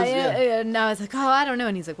Rod is. yeah. And I was like, oh, I don't know.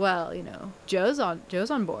 And he's like, well, Joe's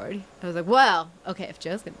on board. I was like, well, okay, if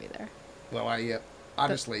Joe's gonna be there. Well,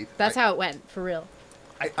 honestly, That's how it went for real.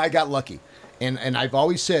 I got lucky. And I've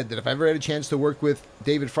always said that if I ever had a chance to work with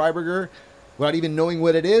David Freiberger, without even knowing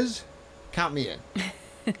what it is, count me in.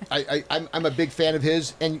 I'm a big fan of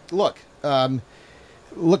his. And look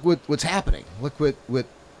what's happening. Look what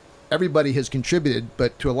everybody has contributed,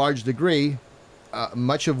 but to a large degree,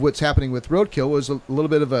 much of what's happening with Roadkill was a little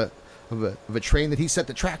bit of a train that he set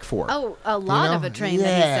the track for. Oh, a lot of a train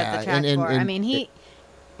that he set the track for. I mean,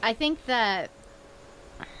 I think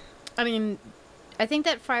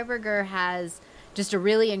that Freiberger has just a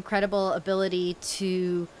really incredible ability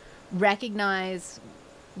to recognize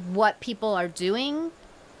what people are doing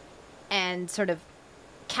and sort of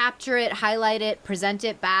capture it, highlight it, present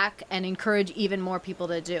it back, and encourage even more people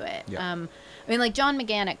to do it. Yeah. I mean, like John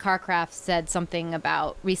McGann at CarCraft said something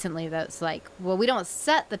about recently that's like, well, we don't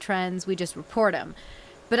set the trends, we just report them.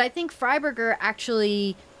 But I think Freiberger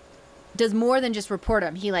actually does more than just report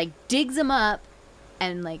them. He like digs them up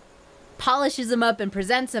and like polishes them up and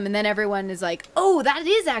presents them, and then everyone is like, oh, that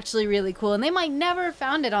is actually really cool, and they might never have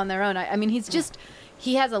found it on their own. I mean,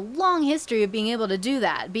 he has a long history of being able to do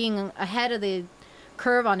that, being ahead of the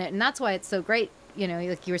curve on it, and that's why it's so great, you know,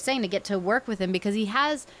 like you were saying, to get to work with him, because he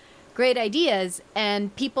has great ideas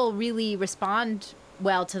and people really respond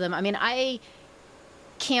well to them. I mean, I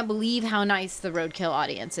can't believe how nice the Roadkill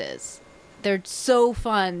audience is. They're so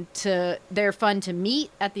fun to meet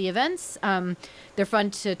at the events. They're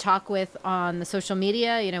fun to talk with on the social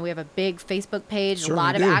media. You know, we have a big Facebook page, a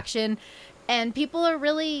lot of action, and people are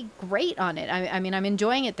really great on it. I mean, I'm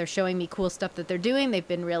enjoying it. They're showing me cool stuff that they're doing. They've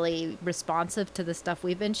been really responsive to the stuff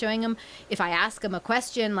we've been showing them. If I ask them a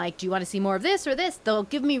question like, do you want to see more of this or this? They'll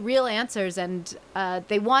give me real answers, and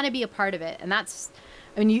they want to be a part of it. And that's,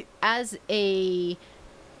 I mean, as a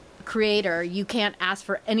creator, you can't ask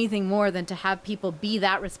for anything more than to have people be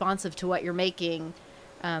that responsive to what you're making,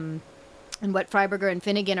 and what Freiberger and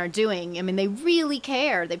Finnegan are doing. I mean, they really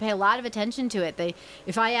care. They pay a lot of attention to it.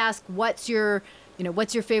 If I ask, what's your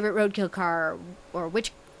favorite Roadkill car, or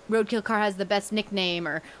which Roadkill car has the best nickname,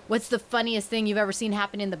 or what's the funniest thing you've ever seen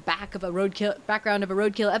happen in the background of a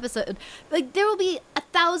Roadkill episode, like there will be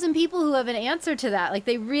 1,000 people who have an answer to that. Like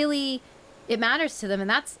it matters to them, and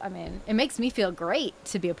that's, I mean, it makes me feel great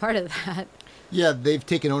to be a part of that. Yeah, they've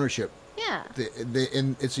taken ownership. Yeah.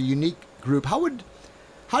 And it's a unique group. How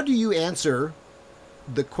do you answer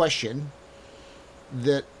the question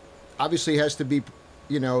that obviously has to be,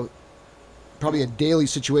 you know, probably a daily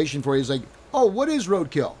situation for you? Is like, oh, what is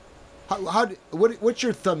Roadkill? What's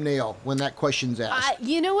your thumbnail when that question's asked?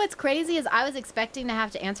 You know what's crazy is I was expecting to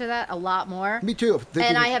have to answer that a lot more. Me too.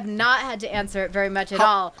 And I have not had to answer it very much at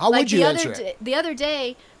all. How would you answer it? The other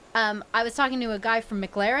day, I was talking to a guy from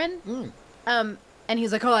McLaren, and he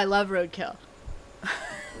was like, "Oh, I love Roadkill."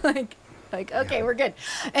 like okay, yeah. We're good.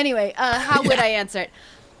 Anyway, how would I answer it?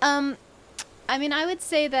 I mean, I would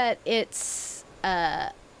say that it's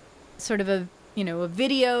sort of a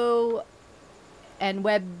video and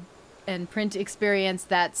web and print experience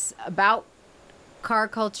that's about car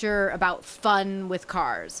culture, about fun with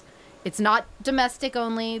cars. It's not domestic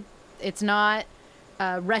only. It's not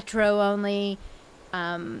retro only.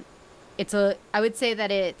 I would say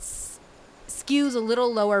that it's skews a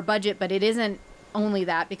little lower budget, but it isn't only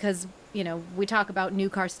that, because, you know, we talk about new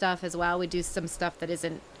car stuff as well. We do some stuff that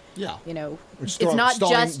isn't, you know, it's not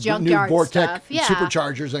just junkyard new Vortec stuff. Yeah.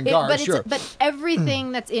 Superchargers and cars, but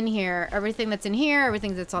everything that's in here, everything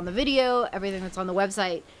that's on the video, everything that's on the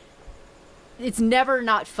website, it's never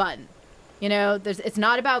not fun. You know, it's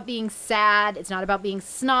not about being sad. It's not about being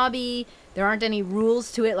snobby. There aren't any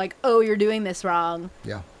rules to it, like, oh, you're doing this wrong.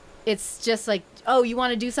 Yeah. It's just like, oh, you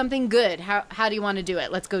want to do something good. How do you want to do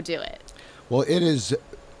it? Let's go do it. Well, it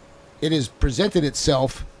has presented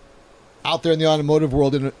itself out there in the automotive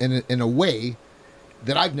world in a way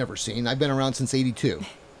that I've never seen. I've been around since '82,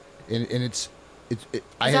 and is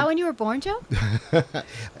that when you were born, Joe? Actually,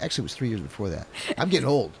 it was 3 years before that. I'm getting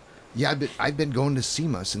old. Yeah, I've been going to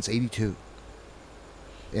SEMA since '82,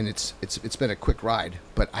 and it's been a quick ride.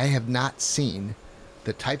 But I have not seen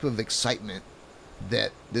the type of excitement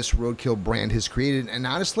that this Roadkill brand has created. And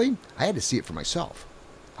honestly, I had to see it for myself.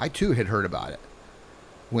 I too had heard about it.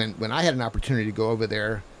 When I had an opportunity to go over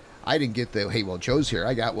there, I didn't get the, hey, well, Joe's here.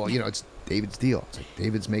 I got, well, you know, it's David's deal. It's like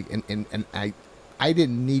David's making, and I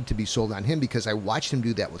didn't need to be sold on him because I watched him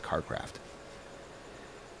do that with CarCraft.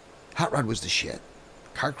 Hot Rod was the shit.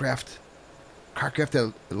 CarCraft had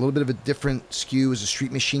a little bit of a different skew. Was a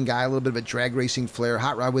street machine guy, a little bit of a drag racing flair.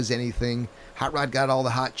 Hot Rod was anything. Hot Rod got all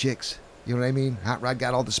the hot chicks. You know what I mean? Hot Rod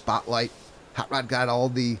got all the spotlight. Hot Rod got all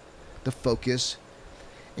the focus.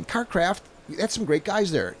 And CarCraft, you had some great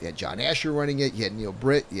guys there. You had John Asher running it. You had Neil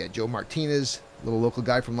Britt. You had Joe Martinez. little local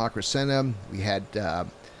guy from La Crescenta. We had a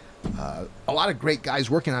lot of great guys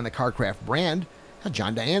working on the CarCraft brand.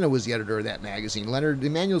 John Diana was the editor of that magazine. Leonard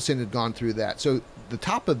Emanuelson had gone through that. So the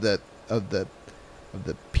top of the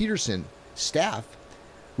Peterson staff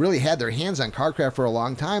really had their hands on CarCraft for a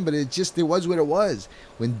long time, but it was what it was.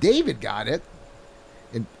 When David got it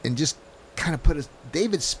and just kind of put a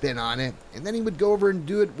David spin on it, and then he would go over and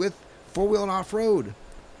do it with four-wheel and off-road.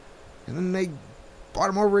 And then they brought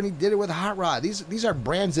him over and he did it with a hot rod. These are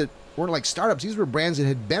brands that weren't like startups. These were brands that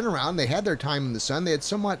had been around. They had their time in the sun. They had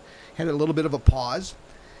had a little bit of a pause,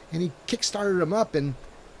 and he kick-started them up, and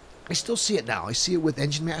I still see it now. I see it with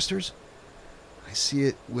Engine Masters. I see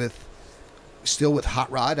it still with Hot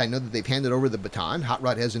Rod. I know that they've handed over the baton. Hot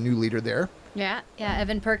Rod has a new leader there. Yeah.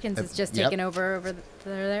 Evan Perkins has just taken over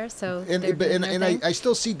there. So I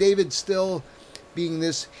still see David still being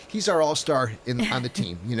this. He's our all-star on the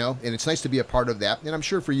team, and it's nice to be a part of that. And I'm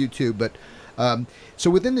sure for you too. But so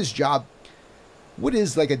within this job, what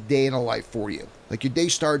is like a day in a life for you? Like your day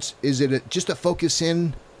starts. Is it just a focus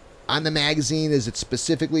in on the magazine? Is it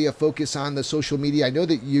specifically a focus on the social media? I know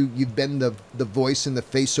that you've been the voice and the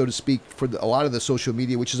face, so to speak, for a lot of the social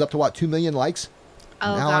media, which is up to what, 2 million likes?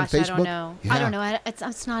 Oh now gosh, on Facebook? I don't know. Yeah. I don't know.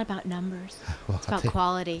 It's not about numbers. Well, It's about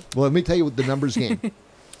quality. Well, let me tell you what the numbers game.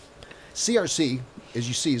 CRC, as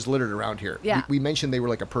you see, is littered around here. Yeah. We mentioned they were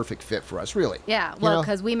like a perfect fit for us, really. Yeah, well,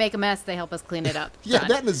 because we make a mess, they help us clean it up. Yeah, Done.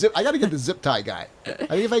 that and the zip. I got to get the zip tie guy.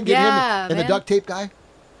 I mean, if I can get him and the man. duct tape guy,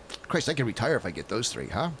 Christ, I can retire if I get those three,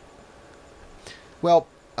 huh? Well,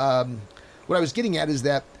 what I was getting at is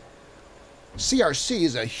that CRC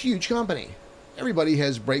is a huge company. Everybody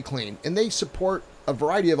has Brake Clean, and they support a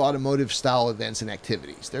variety of automotive style events and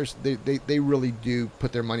activities. They really do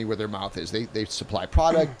put their money where their mouth is. They supply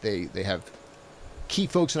product. They have key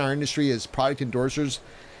folks in our industry as product endorsers,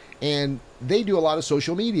 and they do a lot of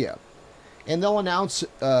social media. And they'll announce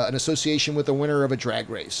an association with the winner of a drag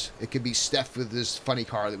race. It could be Steph with this funny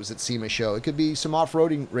car that was at SEMA show. It could be some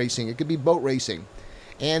off-roading racing. It could be boat racing.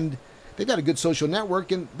 And they've got a good social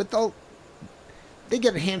network, but they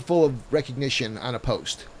get a handful of recognition on a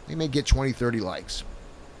post. They may get 20, 30 likes.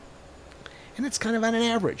 And it's kind of on an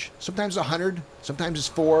average. Sometimes 100, sometimes it's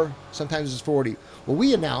 4, sometimes it's 40. Well,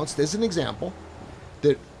 we announced, as an example,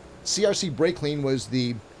 that CRC Brake Clean was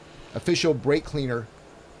the official brake cleaner,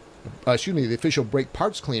 the official brake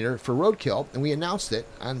parts cleaner for Roadkill, and we announced it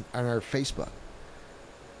on our Facebook.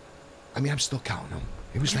 I mean, I'm still counting them.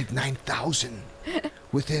 It was like 9,000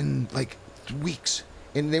 within like weeks.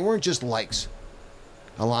 And they weren't just likes,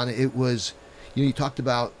 Alana. It was, you talked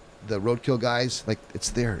about the Roadkill guys, like it's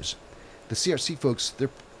theirs. The CRC folks,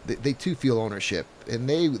 they too feel ownership, and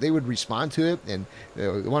they would respond to it, and they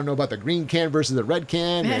want to know about the green can versus the red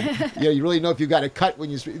can, and you really know if you got a cut when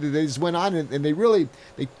they just went on, and they really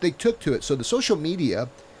they took to it. So the social media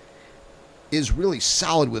is really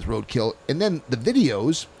solid with Roadkill, and then the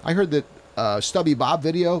videos. I heard that Stubby Bob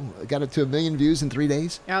video got up to 1 million views in 3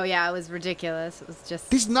 days. Oh yeah, it was ridiculous. It was just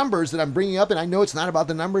These numbers that I'm bringing up, and I know it's not about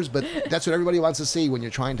the numbers, but that's what everybody wants to see when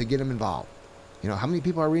you're trying to get them involved. How many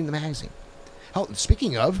people are reading the magazine? Hell,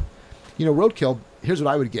 speaking of, Roadkill, here's what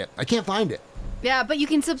I would get. I can't find it. Yeah, but you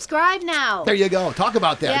can subscribe now. There you go. Talk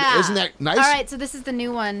about that. Yeah. Isn't that nice? All right, so this is the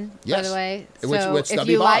new one, Yes. by the way. Which- So with if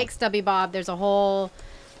Stubby you Bob. like Stubby Bob, there's a whole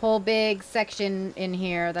big section in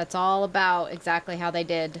here that's all about exactly how they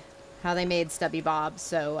made Stubby Bob.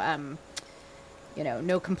 So,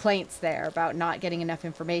 no complaints there about not getting enough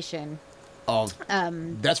information. Oh,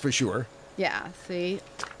 that's for sure. Yeah, see,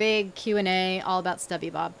 big Q&A all about Stubby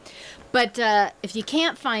Bob. But if you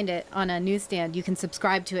can't find it on a newsstand, you can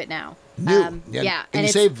subscribe to it now. New. And and you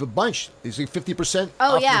it's- save a bunch. You save 50%.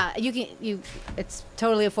 Oh off yeah, it's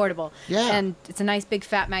totally affordable. Yeah. And it's a nice big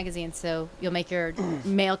fat magazine, so you'll make your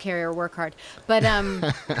mail carrier work hard. But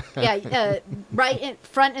right in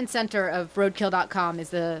front and center of roadkill.com is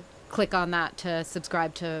the click on that to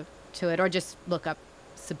subscribe to it, or just look up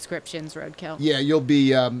subscriptions Roadkill. Yeah, you'll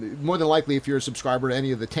be more than likely, if you're a subscriber to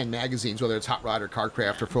any of the 10 magazines, whether it's Hot Rod or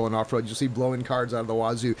CarCraft or Full and Off-Road, you'll see blowing cards out of the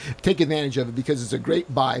wazoo. Take advantage of it because it's a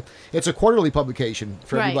great buy. It's a quarterly publication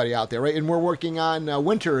for Right. everybody out there, right? And we're working on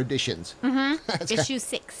winter editions. Mm-hmm. Issue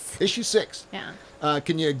 6. Issue 6. Yeah.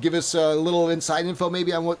 Can you give us a little inside info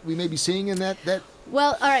maybe on what we may be seeing in that?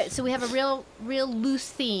 Well, all right. So we have a real loose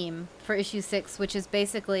theme for issue 6, which is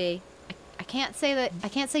basically, I can't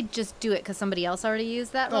say just do it because somebody else already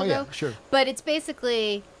used that logo. Oh, yeah, sure. But it's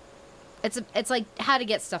basically, it's like how to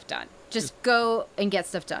get stuff done. Just go and get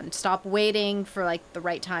stuff done. Stop waiting for like the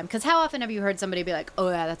right time. Because how often have you heard somebody be like, "Oh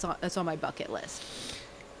yeah, that's on my bucket list."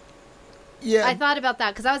 Yeah. I thought about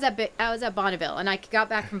that because I was at Bonneville, and I got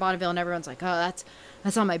back from Bonneville, and everyone's like, "Oh,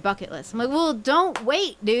 That's on my bucket list. I'm like, well, don't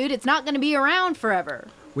wait, dude. It's not going to be around forever.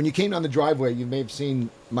 When you came down the driveway, you may have seen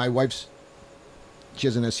my wife's. She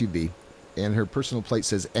has an SUV, and her personal plate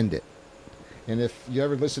says "End it." And if you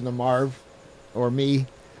ever listen to Marv or me,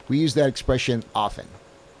 we use that expression often.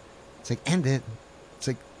 It's like "End it." It's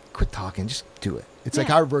like quit talking, just do it. It's like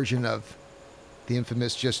Yeah. our version of the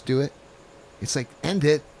infamous "Just do it." It's like "End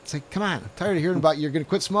it." It's like, come on, I'm tired of hearing about you're going to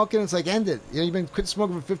quit smoking. It's like, end it. You know, you've been quit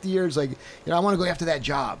smoking for 50 years. Like, I want to go after that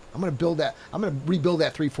job. I'm going to build that. I'm going to rebuild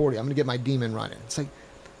that 340. I'm going to get my demon running. It's like,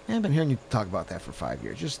 I've been hearing you talk about that for 5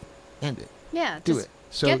 years. Just end it. Yeah, Do just it.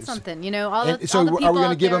 So get something. You know, all the so people are we going to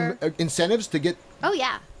out give there. them incentives to get? Oh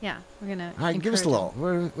yeah, yeah. We're gonna. All right, give us a encourage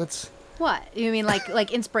little. them. Let's. What you mean,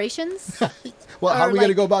 like inspirations? Well, how Or are we going to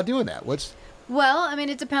like- go about doing that? What's? Well, I mean,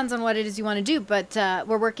 it depends on what it is you want to do, but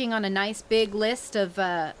we're working on a nice big list of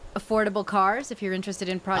affordable cars. If you're interested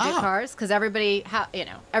in project cars, because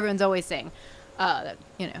everyone's always saying,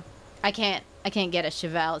 I can't get a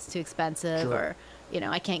Chevelle; it's too expensive, Sure. or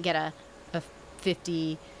I can't get a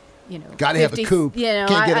 50. Gotta have a 50, coupe. Can't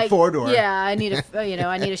get a four-door. Yeah, I need a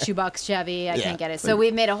I need a shoebox Chevy. I Yeah. can't get it. So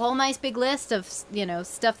we made a whole nice big list of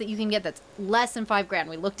stuff that you can get that's less than $5,000.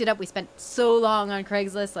 We looked it up. We spent so long on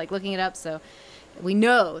Craigslist, like looking it up. So we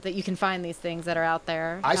know that you can find these things that are out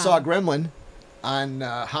there. I saw a Gremlin on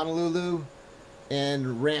Honolulu and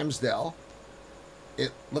Ramsdale.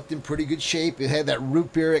 It looked in pretty good shape. It had that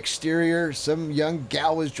root beer exterior. Some young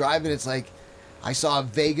gal was driving. It's like, I saw a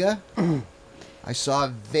Vega. I saw a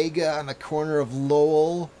Vega on the corner of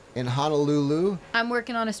Lowell and Honolulu. I'm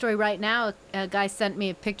working on a story right now. A guy sent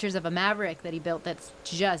me pictures of a Maverick that he built that's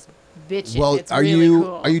just bitchin'. Well, it's are really you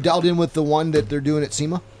cool. are you dialed in with the one that they're doing at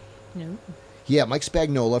SEMA? No. Yeah, Mike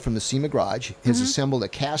Spagnola from the SEMA Garage has Mm-hmm. assembled a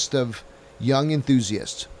cast of young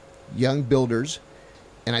enthusiasts, young builders,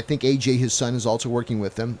 and I think AJ, his son, is also working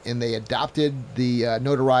with them. And they adopted the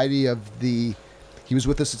notoriety of the. He was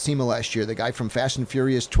with us at SEMA last year. The guy from Fast and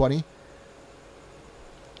Furious 20.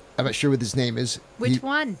 I'm not sure what his name is. Which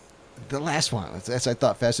one? The last one. That's I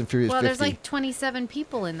thought Fast and Furious Well, 50. there's like 27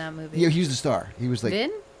 people in that movie. Yeah, he was the star. He was like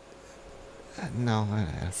Vin? no.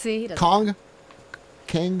 See, he doesn't- Kong,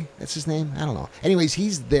 King. That's his name. I don't know. Anyways,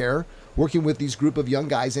 he's there working with these group of young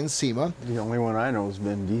guys in SEMA. The only one I know is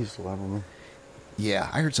Vin Diesel. I don't know. Yeah,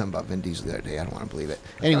 I heard something about Vin Diesel the other day. I don't want to believe it.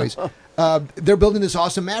 Anyways, they're building this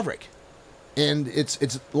awesome Maverick, and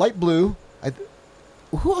it's light blue.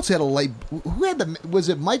 Who else had a light? Who had the? Was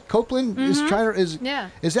it Mike Copeland? Yeah.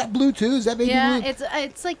 Is that blue too? Is that baby Yeah, blue?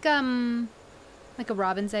 it's like a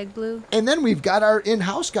robin's egg blue. And then we've got our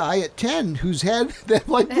in-house guy at 10 who's had that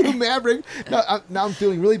light blue Maverick. Now I'm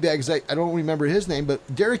feeling really bad because I don't remember his name, but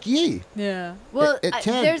Derek Yee. Yeah. Well, At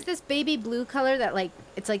 10. there's this baby blue color that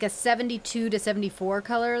it's like a 72 to 74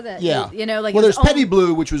 color that Yeah. like Well, it was there's Petty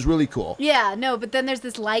Blue, which was really cool. Yeah, no, but then there's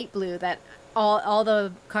this light blue that all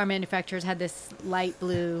the car manufacturers had this light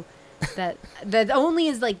blue that only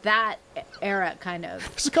is like that era kind of.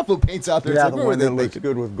 There's a couple of paints out there. Yeah, It's the like, one where that are they looks making-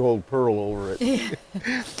 good with gold pearl over it.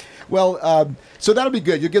 Well, so that'll be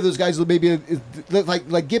good. You'll give those guys maybe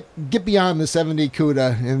like get beyond the 70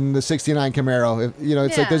 Cuda and the 69 Camaro. It's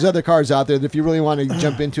like Yeah. there's other cars out there that if you really want to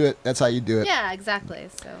jump into it, that's how you do it. Yeah, exactly.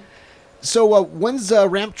 So So when's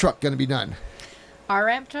ramp truck going to be done? our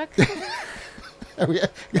ramp truck?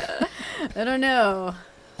 I don't know.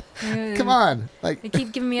 Come on, like They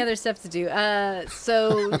keep giving me other stuff to do.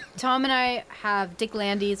 So Tom and I have Dick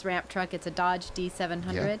Landy's ramp truck. It's a Dodge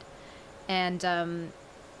D700, Yeah. and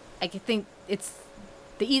I think it's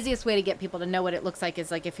the easiest way to get people to know what it looks like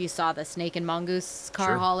is like if you saw the Snake and Mongoose car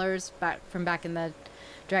Sure. haulers back in the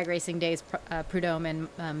drag racing days, Prudhomme and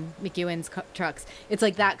McEwen's trucks. It's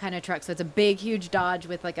like that kind of truck. So it's a big, huge Dodge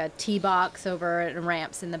with like a T-box over it and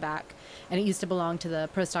ramps in the back. And it used to belong to the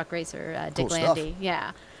Pro Stock racer Dick Cool stuff. Landy.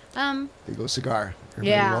 Yeah. big old cigar. Everybody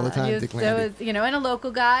Yeah, all the time. he was, Dick so Landy. was, and a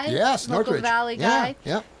local guy. Yes, local Northridge. Valley guy.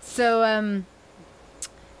 Yeah. So,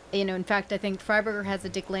 in fact, I think Freiburger has a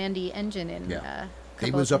Dick Landy engine in. Yeah. A He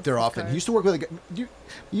couple was of up there his often. He cars. used to work with a guy.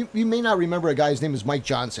 You may not remember a guy. His name was Mike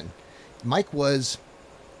Johnson. Mike was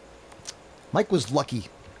lucky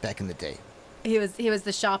back in the day. He was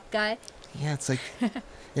the shop guy. Yeah, it's like,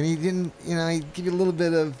 and he didn't, he'd give you a little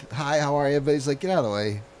bit of hi, how are you? But he's like, get out of the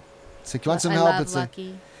way. It's like, you want some I help? love It's like,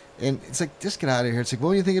 Lucky. and it's like, just get out of here. It's like,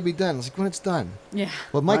 when do you think it'll be done? It's like, when it's done. Yeah.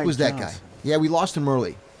 Well, Mike Mike was that guy. Johnson. Yeah, we lost him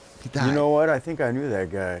early. He died. You know what? I think I knew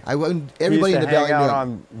that guy. Everybody he in used the to valley hang knew out him.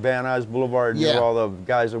 on Van Nuys Boulevard. Yeah. Knew all the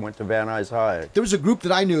guys that went to Van Nuys High. There was a group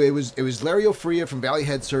that I knew. It was Larry Ofria from Valley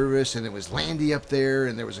Head Service, and it was Landy up there,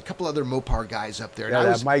 and there was a couple other Mopar guys up there. And Yeah, I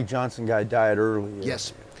that was, Mike Johnson guy died early.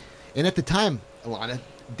 yes. And at the time, Alana,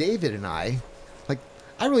 David and I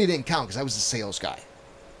really didn't count because I was the sales guy.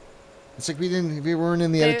 It's like we weren't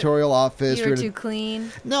in the They- editorial office. You we were were- too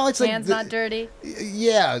clean. no, it's Hands like not dirty.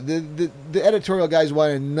 yeah, the editorial guys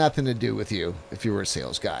wanted nothing to do with you if you were a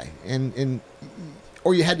sales guy, and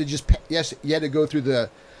or you had to just yes, you had to go through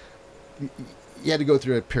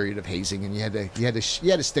a period of hazing, and you had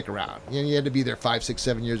to stick around. You had to be there 5, 6,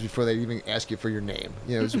 7 years before they even ask you for your name.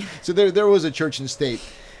 So there was a church and state,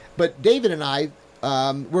 but David and I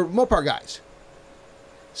were Mopar guys,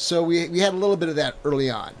 so we had a little bit of that early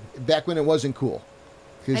on, back when it wasn't cool.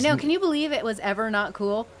 I know. Can you believe it was ever not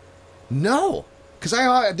cool? No, because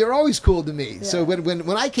they're always cool to me. Yeah. So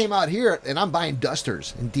when I came out here and I'm buying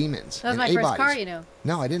Dusters and Demons, That was and my first A-bodies. car, you know.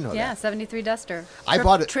 No, I didn't know Yeah, that. 73 Duster. I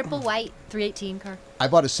bought it- Triple white 318 car. I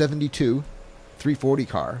bought a 72 340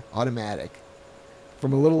 car, automatic,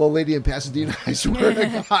 from a little old lady in Pasadena, I swear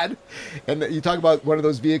to God. And you talk about one of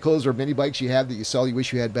those vehicles or mini bikes you have that you sell, you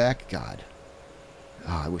wish you had back. God.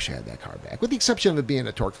 Oh, I wish I had that car back. With the exception of it being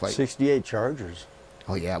a torque plate. 68 Chargers.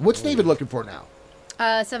 Oh, yeah. What's David looking for now?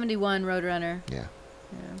 71 Roadrunner. Yeah.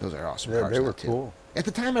 Those are awesome Yeah, cars. they now, were too. cool. At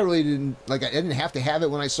the time, I really didn't, I didn't have to have it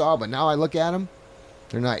when I saw, but now I look at them,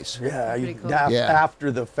 they're nice. Yeah, Pretty cool. Yeah.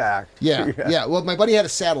 after the fact. Yeah, yeah. Well, my buddy had a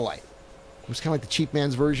Satellite. It was kind of like the cheap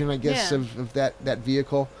man's version, I guess, Yeah. of that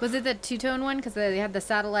vehicle. Was it the two-tone one? Because they had the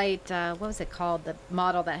satellite, what was it called? The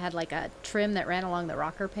model that had like a trim that ran along the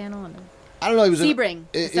rocker panel. And I don't know. It was Sebring.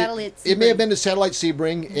 It, Satellite it may have Sebring. been the Satellite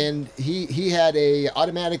Sebring, and he had a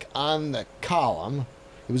automatic on the column.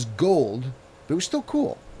 It was gold, but it was still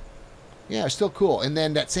cool. Yeah, it was still cool. And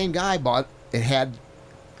then that same guy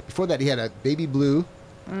before that he had a baby blue,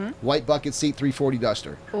 white bucket seat 340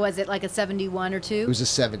 Duster. Was it like a 71 or 2? It was a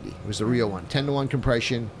 70. It was the real one. 10-to-1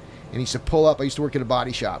 compression. And he used to pull up. I used to work at a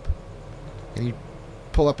body shop. And he'd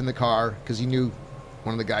pull up in the car because he knew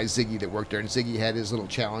one of the guys, Ziggy, that worked there. And Ziggy had his little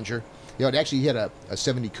Challenger. Actually, he had a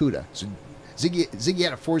 70 CUDA. So Ziggy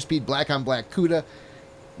had a 4-speed black-on-black CUDA.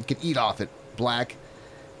 You could eat off it, black.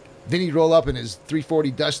 Then he'd roll up in his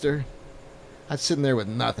 340 Duster. I was sitting there with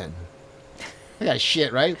nothing. I got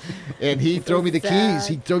shit, right? And he'd throw me the keys. sad.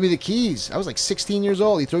 He'd throw me the keys. I was like 16 years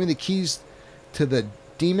old. He'd throw me the keys to the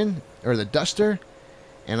Demon or the Duster,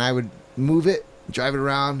 and I would move it, drive it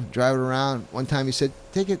around. One time he said,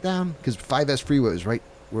 take it down, because 5S Freeway was right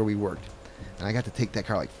where we worked. And I got to take that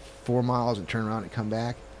car like 4 miles and turn around and come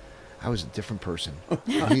back. I was a different person.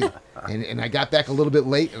 And I got back a little bit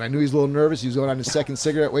late, and I knew he was a little nervous. He was going on his second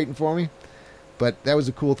cigarette waiting for me. But that was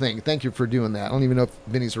a cool thing. Thank you for doing that. I don't even know if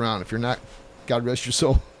Vinny's around. If you're not, God rest your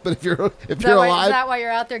soul. But if you're alive, Is that why you're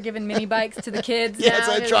out there giving mini bikes to the kids? yes,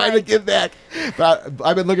 now? I'm It's trying like- to give back. But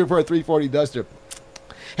I've been looking for a 340 Duster.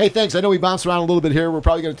 Hey, thanks. I know we bounced around a little bit here. We're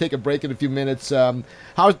probably going to take a break in a few minutes. How's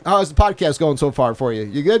the podcast going so far for you?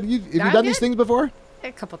 You good? Have you I'm done these good. things before?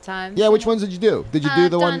 A couple times. Yeah. Which ones did you do? Did you do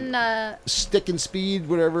the one done, Stick and Speed,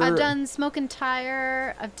 whatever? I've done Smoke and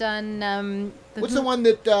Tire. I've done What's the one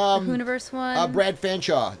that Hooniverse one. Brad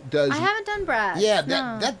Fanshaw does? I haven't done Brad. Yeah,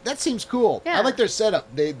 no. that seems cool. Yeah. I like their setup.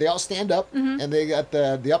 They all stand up, and they got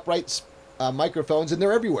the upright microphones, and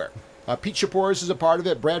they're everywhere. Pete Shaporis is a part of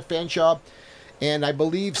it, Brad Fanshaw, and I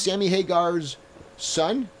believe Sammy Hagar's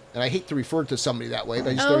son. And I hate to refer to somebody that way, but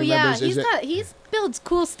I just don't Oh remember. yeah, he builds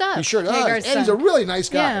cool stuff. He sure does, Hagar's and he's a son. really nice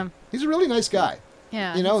guy. Yeah. He's a really nice guy.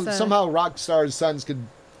 Yeah. You know, he's a- somehow rock stars' sons could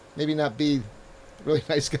maybe not be really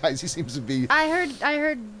nice guys. He seems to be. I heard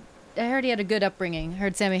he had a good upbringing. I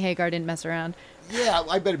heard Sammy Hagar didn't mess around. Yeah,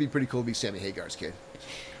 I bet it'd be pretty cool to be Sammy Hagar's kid,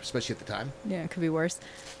 especially at the time. Yeah, it could be worse.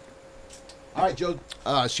 All right, Joe.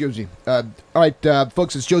 Excuse me. All right,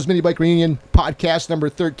 folks, it's Joe's Mini Bike Reunion podcast number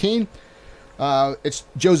 13. It's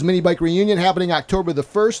Joe's Mini Bike Reunion happening October the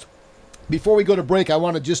 1st. Before we go to break, I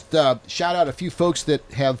want to just shout out a few folks that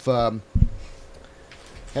have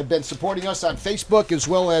been supporting us on Facebook, as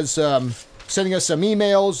well as sending us some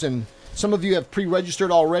emails, and some of you have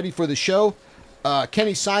pre-registered already for the show.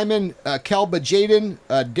 Kenny Simon, Kelba Jaden,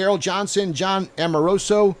 Daryl Johnson, John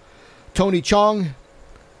Amoroso, Tony Chong.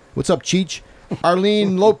 What's up, Cheech?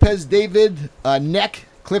 Arlene Lopez, David, Neck,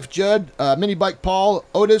 Cliff Judd, Mini Bike Paul,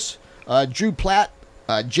 Otis, Drew Platt,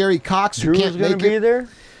 Jerry Cox, who Drew's can't going to make be it. there?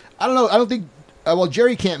 I don't know. I don't think. Well,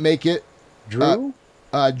 Jerry can't make it. Drew?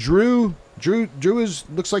 Drew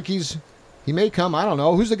looks like he may come. I don't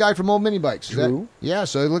know. Who's the guy from Old Mini Bikes? Is that- Drew? yeah.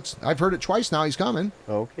 So it looks. I've heard it twice now. He's coming.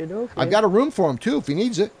 Okay. I've got a room for him too if he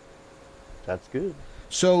needs it. That's good.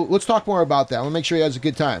 So let's talk more about that. I want to make sure he has a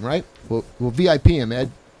good time, right? We'll VIP him,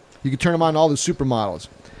 Ed. You can turn him on all the supermodels.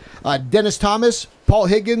 Dennis Thomas, Paul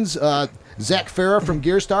Higgins, Zach Farah from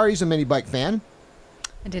Gearstar. He's a mini bike fan.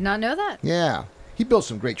 I did not know that. Yeah, he built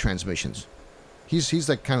some great transmissions. He's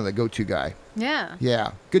like kind of the go-to guy. Yeah.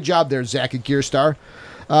 Yeah, good job there, Zach at Gearstar.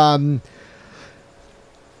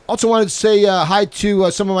 Also wanted to say hi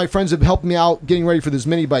to some of my friends who have helped me out getting ready for this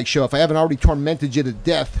mini bike show. If I haven't already tormented you to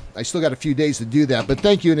death, I still got a few days to do that. But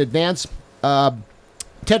thank you in advance.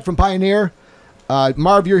 Ted from Pioneer.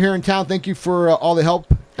 Marv, you're here in town. Thank you for all the help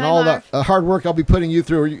and Hi, all Marv. the hard work I'll be putting you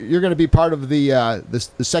through. You're going to be part of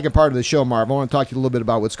the second part of the show, Marv. I want to talk to you a little bit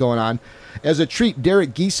about what's going on. As a treat,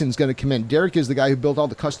 Derek Geeson's going to come in. Derek is the guy who built all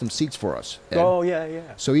the custom seats for us. Ed. Oh, yeah.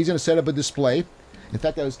 So he's going to set up a display. In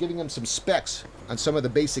fact, I was giving him some specs on some of the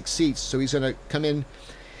basic seats. So he's going to come in.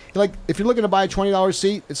 Like, if you're looking to buy a $20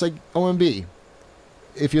 seat, it's like OMB.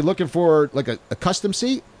 If you're looking for like a custom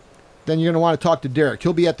seat, then you're going to want to talk to Derek.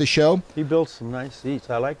 He'll be at the show. He built some nice seats.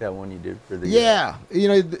 I like that one you did for the Yeah.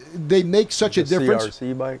 They make such a difference.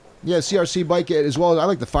 CRC bike. Yeah, CRC bike as well. I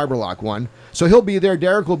like the Fiberlock one. So he'll be there.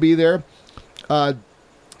 Derek will be there.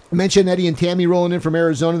 Mention Eddie and Tammy rolling in from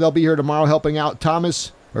Arizona. They'll be here tomorrow helping out.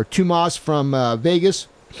 Tomas from Vegas.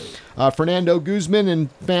 Fernando Guzman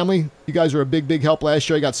and family. You guys were a big help last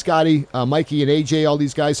year. I got Scotty, Mikey, and AJ, all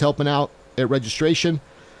these guys helping out at registration.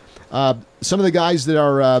 Some of the guys that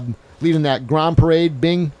are leading that Grand Parade,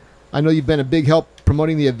 Bing, I know you've been a big help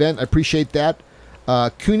promoting the event. I appreciate that.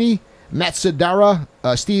 Cooney, Matsudaira,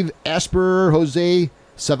 Steve Asper, Jose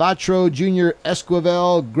Savatro, Junior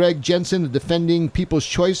Esquivel, Greg Jensen, the defending People's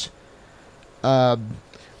Choice,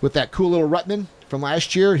 with that cool little Rutman from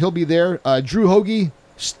last year. He'll be there. Drew Hoagie,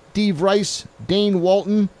 Steve Rice, Dane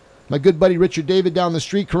Walton, my good buddy Richard David down the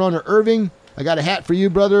street, Corona Irving. I got a hat for you,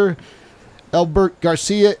 brother. Albert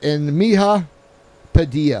Garcia and Mija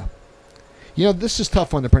Padilla. This is a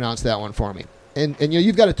tough one to pronounce that one for me. And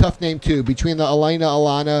you've got a tough name too, between the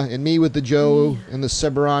Alana, and me with the Joe, and the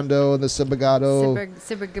Seberando, and the Sebagado.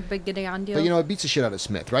 But it beats the shit out of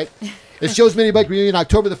Smith, right? It's Joe's Mini Bike Reunion,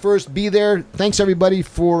 October the 1st. Be there. Thanks everybody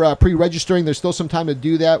for pre-registering. There's still some time to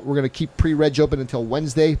do that. We're going to keep pre-reg open until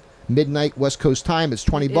Wednesday, midnight West Coast time. It's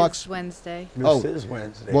 $20. It's Wednesday. This is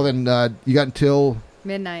Wednesday. Well then, you got until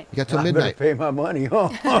Midnight. You got till I midnight. better pay my money, huh?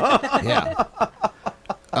 Yeah.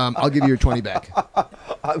 I'll give you your 20 back.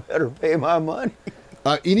 I better pay my money.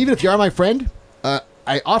 And even if you are my friend,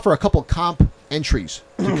 I offer a couple comp entries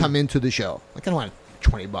to come into the show. I kind of want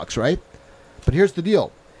 $20, right? But here's the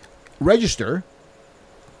deal: register.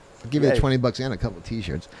 I'll give you the $20 and a couple of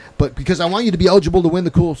T-shirts. But because I want you to be eligible to win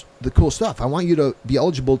the cool stuff. I want you to be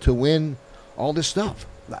eligible to win all this stuff.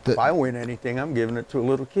 If I win anything, I'm giving it to a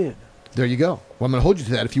little kid. There you go. Well, I'm going to hold you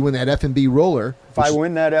to that. If you win that F&B roller. If I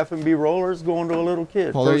win that F&B roller, it's going to a little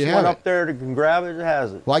kid. Well, there you First have one it. up there that can grab it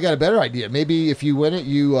has it. Well, I got a better idea. Maybe if you win it,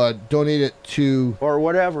 you donate it to Or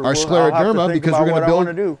whatever. our I'll have to scleroderma, think because about we're what I going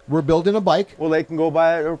wanna to do. We're building a bike. Well, they can go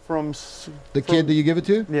buy it from The kid that you give it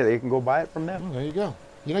to. Yeah, they can go buy it from them. Well, there you go.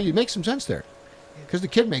 You make some sense there, because the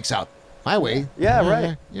kid makes out my way. Yeah,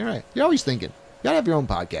 right. You're right. You're always thinking. You gotta have your own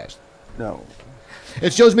podcast. No.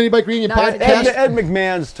 It's Joe's Mini Bike Reunion podcast. Ed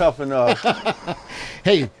McMahon's tough enough.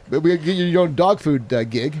 Hey, we get your own dog food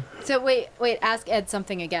gig. So wait, ask Ed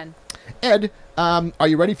something again. Ed, are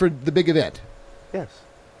you ready for the big event? Yes.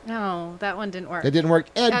 No, that one didn't work. That didn't work.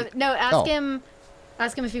 Ed, No, ask Oh. him.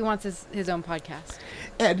 Ask him if he wants his own podcast.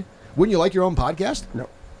 Ed, wouldn't you like your own podcast? No.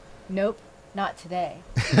 Nope, not today.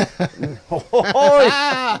 Nope,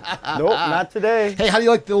 not today. Hey, how do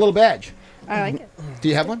you like the little badge? I like it. Do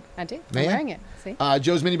you have one? I do. May I? I'm wearing it. See?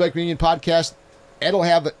 Joe's Mini Bike Reunion podcast. Ed will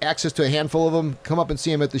have access to a handful of them. Come up and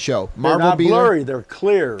see him at the show. They're Marv will not be blurry. They're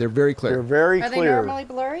clear. They're very clear. They're very Are they clear. normally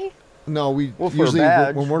blurry? No, we Well, for a usually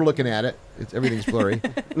badge. when we're looking at it, everything's blurry.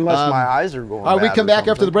 Unless my eyes are going We bad come or back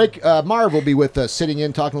after the something. break. Marv will be with us, sitting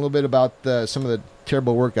in, talking a little bit about some of the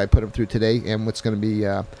terrible work I put him through today and what's going to be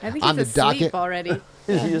I think on he's the asleep docket. already.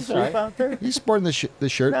 Is he asleep out there? He's sporting the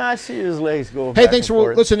shirt. Nah, I see his legs go Hey, back thanks and for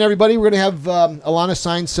forth. listening, everybody. We're going to have Alana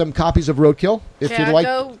sign some copies of Roadkill. If Yeah, you'd like.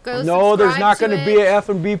 go No, there's subscribe not to going to it. be an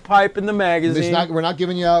F&B pipe in the magazine. We're not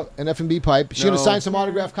giving you out an F&B pipe. She's going to No. sign some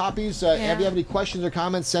autographed copies. If you have any questions or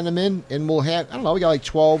comments, send them in, and we'll have, I don't know, we got like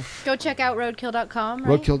 12. Go check out roadkill.com,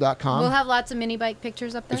 right? Roadkill.com. We'll have lots of mini bike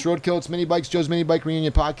pictures up there. It's Roadkill. It's Mini Bikes. Joe's Mini Bike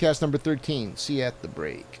Reunion podcast number 13. See you at the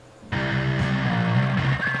break.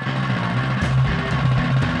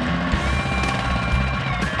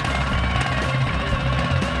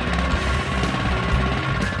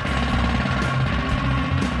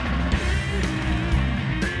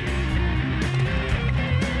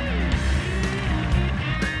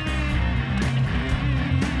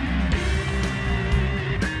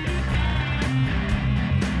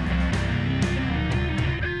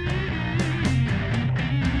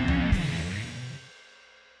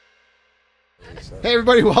 Hey,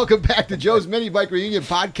 everybody, welcome back to Joe's Mini Bike Reunion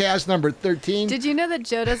podcast number 13. Did you know that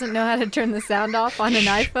Joe doesn't know how to turn the sound off on an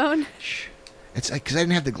iPhone? It's because I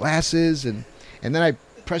didn't have the glasses, and then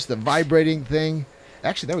press the vibrating thing.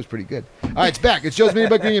 Actually, that was pretty good. All right, it's back. It's Joe's Mini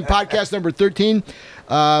Bike Reunion podcast number 13.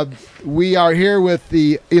 We are here with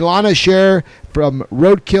the Ilana Scher from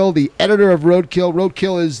Roadkill, the editor of Roadkill.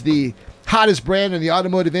 Roadkill is the hottest brand in the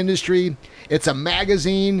automotive industry. It's a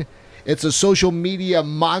magazine. It's a social media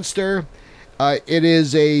monster. It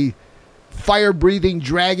is a fire-breathing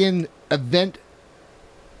dragon event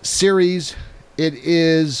series. It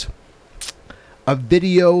is a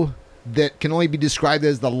video that can only be described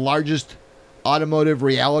as the largest automotive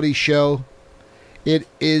reality show. It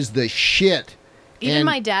is the shit. Even And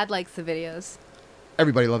my dad likes the videos.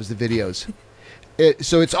 everybody loves the videos.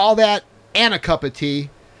 So it's all that and a cup of tea.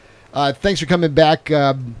 Thanks for coming back.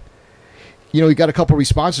 We got a couple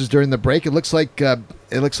responses during the break. It looks like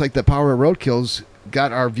the Power of Roadkill's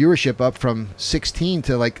got our viewership up from 16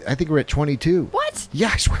 to I think we're at 22. What?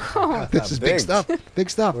 Yeah, I swear. This is big big. stuff. Big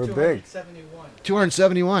stuff. We're big.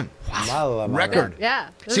 271. Mala, Record. Yeah.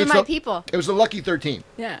 Those See, are it's my the- people. It was the lucky 13.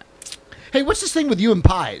 Yeah. Hey, what's this thing with you and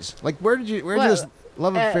pies? Where did you this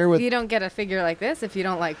love affair with? You don't get a figure like this if you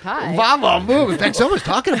don't like pie. Vava move. In fact, someone's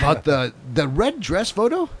talking about the red dress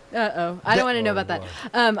photo. Uh-oh. I don't want to know about that.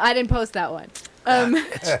 I didn't post that one.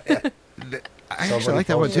 I actually like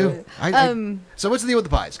that one too. So what's the deal with the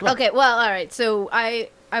pies? Come on. Okay, well, all right. So I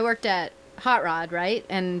worked at Hot Rod, right?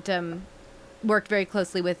 And worked very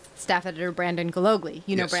closely with staff editor Brandon Gologly.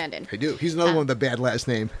 You know Yes, Brandon. I do. He's another one with a bad last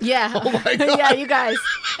name. Yeah. Oh my God. Yeah, you guys.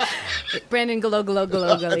 Brandon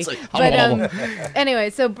Gologly. It's like, But hubble,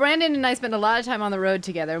 anyway, so Brandon and I spent a lot of time on the road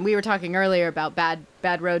together, and we were talking earlier about bad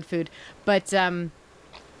road food. But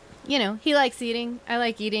he likes eating. I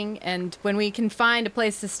like eating, and when we can find a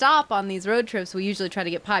place to stop on these road trips, we usually try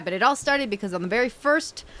to get pie. But it all started because on the very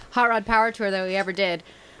first Hot Rod Power Tour that we ever did,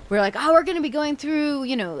 we were like, oh, we're going to be going through,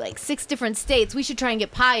 6 different states. We should try and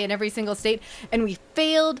get pie in every single state. And we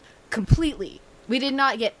failed completely. We did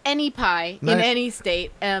not get any pie in Nice. any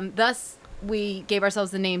state. Thus, we gave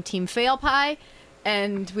ourselves the name Team Fail Pie,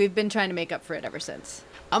 and we've been trying to make up for it ever since.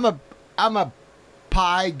 I'm a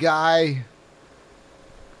pie guy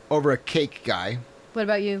over a cake guy. What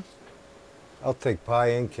about you? I'll take pie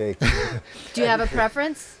and cake. Do you have a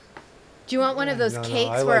preference? Do you want one of those No, cakes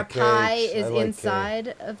I where like a pie cakes. is I like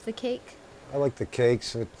inside of the cake? I like the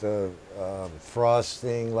cakes with the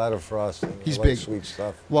frosting, a lot of frosting. He's I like big. sweet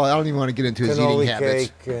stuff. Well, I don't even want to get into his Cannoli eating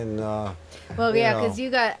habits. cake and Well, You yeah, know, because you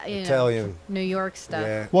got Italian. New York stuff.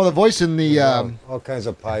 Yeah. Well, the voice in the all kinds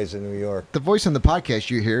of pies in New York. the voice in the podcast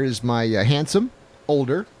you hear is my handsome,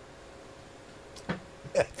 older,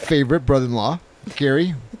 favorite brother-in-law,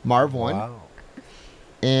 Gary Marv One, Wow.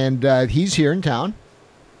 and he's here in town,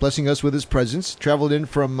 blessing us with his presence. Traveled in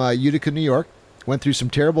from Utica, New York. Went through some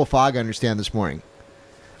terrible fog, I understand, this morning.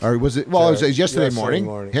 Or was it? Well, it was yesterday morning.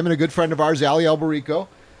 Him and a good friend of ours, Ali Albarico,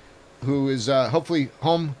 who is hopefully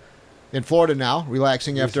home in Florida now,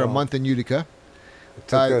 relaxing He's after a home. month in Utica. It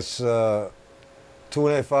took us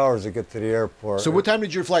 2.5 hours to get to the airport. So what time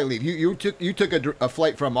did your flight leave? You took a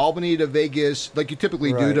flight from Albany to Vegas, like you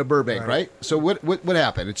typically do Right, to Burbank, right. right? So what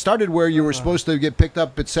happened? It started where you were supposed to get picked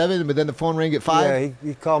up at 7, but then the phone rang at 5. Yeah,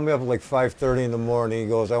 he called me up at like 5:30 in the morning. He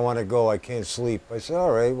goes, I want to go. I can't sleep. I said,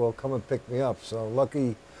 all right, well, come and pick me up. So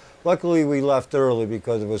luckily we left early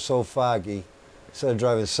because it was so foggy. Instead of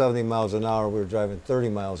driving 70 miles an hour, we were driving 30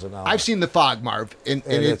 miles an hour. I've seen the fog, Marv, and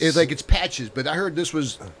it's like it's patches, but I heard this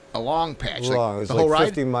was a long patch. long. It Like was the whole like ride.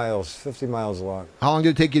 50 miles long. How long did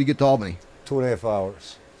it take you to get to Albany? 2.5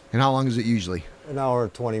 hours. And how long is it usually? An hour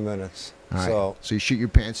and 20 minutes. All right. So So you shoot your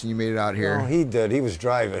pants and you made it out here. no, he did. He was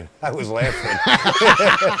driving. I was laughing.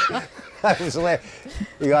 I was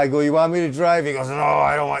laughing. I go, you want me to drive? He goes, no,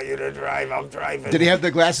 I don't want you to drive. I'm driving. Did he have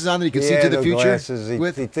the glasses on that he could see Yeah, to the future? Glasses. He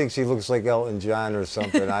with? thinks he looks like Elton John or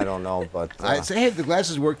something. I don't know, but I say, hey, if the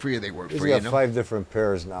glasses work for you, they work he's for you. got No? 5 different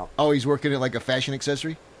pairs now. Oh, he's working it like a fashion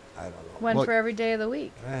accessory. I don't know. One Well- for every day of the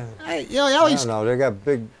week. Eh, I I always. don't know. They got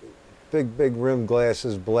big rim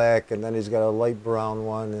glasses, black, and then he's got a light brown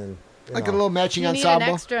one, and you Like know. a little matching You need an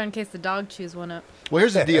ensemble. extra in case the dog chews one up. Well,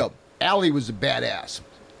 here's the deal. Allie was a badass.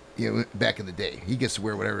 Back in the day, he gets to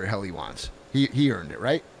wear whatever the hell he wants. He earned it,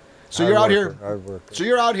 right? So you're out here. Hard work. So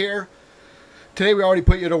you're out here. Today we already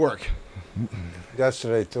put you to work.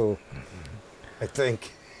 Yesterday too, I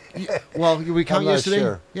think. Well, we count I'm not yesterday.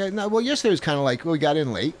 sure. Yeah, no. Well, yesterday was kind of like we got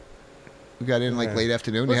in late. We got in like Yeah. late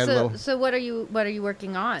afternoon. We Well, had a little. so what are you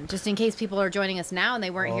working on? Just in case people are joining us now and they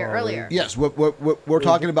weren't here Oh, earlier. Yes, what we're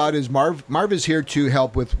talking about is Marv. Marv is here to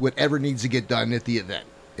help with whatever needs to get done at the event,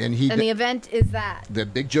 and And the event is that. the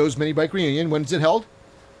Big Joe's Mini Bike Reunion. When's it held?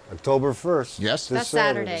 October 1st. Yes. this That's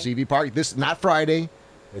Saturday. CV Park. This not Friday.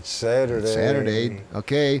 It's Saturday. Saturday.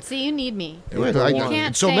 Okay. See, you need me. Well, Either I- one. can't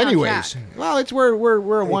in so stay many on ways. track. Well, it's we're a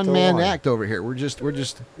 8 to one-man 1. act over here. We're just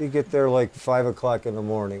You get there like 5 o'clock in the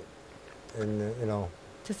morning, and you know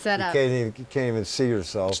To set you up. can't even see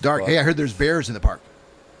yourself. it's dark. but- Hey, I heard there's bears in the park.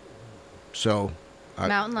 So,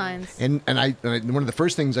 Mountain lions. and I one of the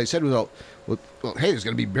first things I said was, well, hey, there's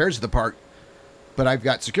going to be bears at the park, but I've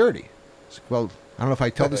got security. It's like, well, I don't know if I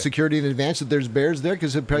tell the security in advance that there's bears there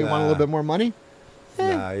because they probably want a little Nah. bit more money.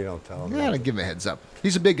 Nah, you don't tell him. Yeah, I'll give him a heads up.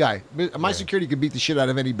 He's a big guy. My security could beat the shit out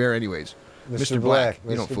of any bear, anyways. Mr. Black.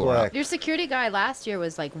 You don't Mr. fool around. Black. Your security guy last year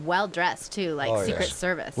was like well dressed too, like Oh, Secret yes.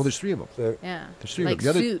 Service. Well, there's three of them. They're- yeah, There's three like of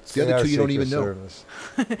them. suits. The they other are two you don't Secret even know. Service.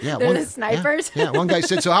 Yeah, They're the snipers? Yeah, one guy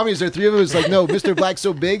said, so how many is there? Three of them? It's like, no, Mr. Black's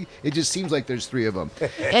so big, it just seems like there's three of them.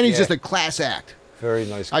 And he's Yeah. just a class act. Very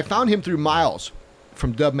nice. I found him through Miles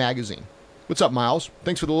from Dub Magazine. What's up, Miles?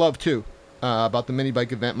 Thanks for the love, too, about the mini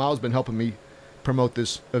bike event. Miles has been helping me promote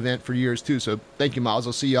this event for years, too. So thank you, Miles.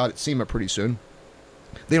 I'll see you out at SEMA pretty soon.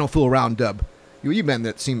 They don't fool around, Dub. You've been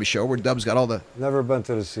at SEMA show where Dub's got all the... Never been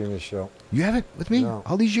to the SEMA show. You haven't with me No.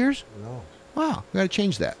 all these years? No, Wow, we got to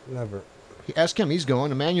change that. never. Ask him. He's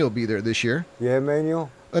going. Emmanuel will be there this year. Yeah,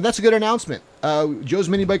 Manuel? That's a good announcement. Joe's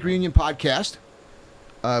Mini Bike Reunion podcast.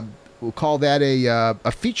 We'll call that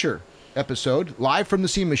a feature episode live from the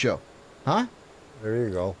SEMA show. Huh? There you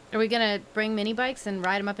go. Are we gonna bring mini bikes and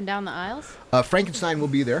ride them up and down the aisles? Frankenstein will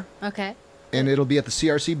be there, Okay. and it'll be at the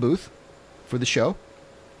CRC booth for the show.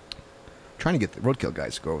 Trying to get the Roadkill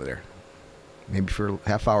guys to go over there. Maybe for a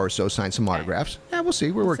half hour or so, sign some autographs. Yeah, we'll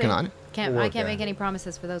see. We're working See? on it. Can't We'll I work can't on make it. any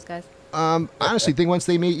promises for those guys. I honestly think once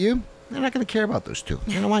they meet you, they're not going to care about those two.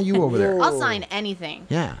 They don't want you over there. I'll sign anything.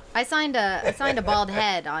 Yeah. I signed a bald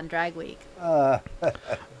head on Drag Week. All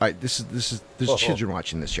right. There's Whoa. children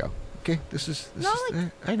watching this show. Okay. This is. No,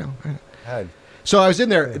 I know. Head. So I was in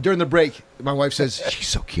there during the break. My wife says, she's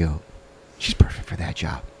so cute. She's perfect for that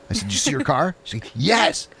job. I said, did you see her car? She's like,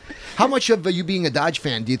 yes. How much of you being a Dodge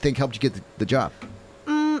fan do you think helped you get the job?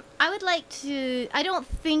 I would like to. I don't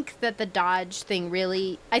think that the Dodge thing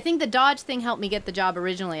really. I think the Dodge thing helped me get the job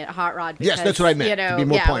originally at Hot Rod. Yes, Because, that's what I meant, You to know, be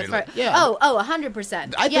more yeah, pointed, with- like, yeah. Oh,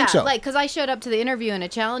 100%. I think so. Like, because I showed up to the interview in a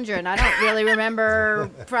Challenger, and I don't really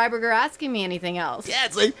remember Freiberger asking me anything else. Yeah,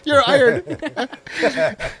 it's like, you're hired.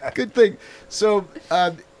 Good thing. So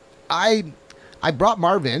I brought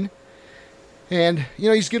Marvin, and,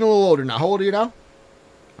 he's getting a little older now. How old are you now?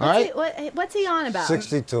 All right. What's he on about?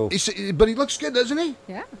 62. But he looks good, doesn't he?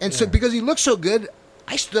 Yeah. And so because he looks so good,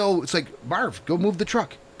 it's like, Marv, go move the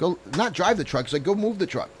truck. Go, not drive the truck. It's like, go move the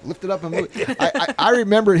truck. Lift it up and move it. I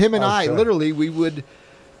remember him and I, Okay. literally, we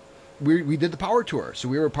did the power tour. So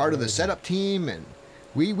we were part of the setup team, and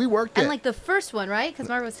we worked And it. like the first one, right? Because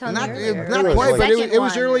Marv was telling Not, me earlier. not It was quite, like- but it Second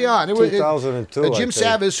was one. early on. It was 2002, I Jim think.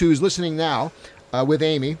 Savis, who's listening now, with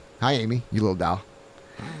Amy. Hi, Amy, you little doll.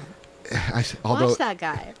 Although Watch that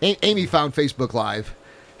guy. Amy found Facebook Live.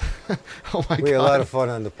 Oh my We had a God! lot of fun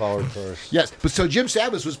on the power tours. Yes, but so Jim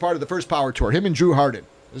Savis was part of the first power tour. Him and Drew Harden.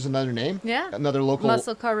 There's another name. Yeah. Another local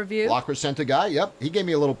Muscle Car Review. La Crescenta guy. Yep. He gave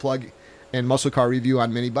me a little plug in Muscle Car Review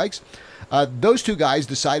on mini bikes. Those two guys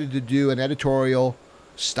decided to do an editorial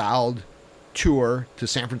styled tour to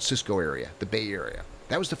San Francisco area, the Bay Area.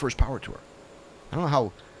 That was the first power tour. I don't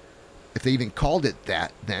know if they even called it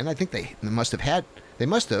that then. I think they must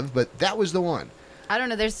have, but that was the one. I don't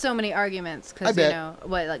know. There's so many arguments I because bet.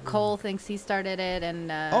 like Cole thinks he started it, and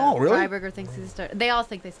Oh, really? Freiberger thinks he started. They all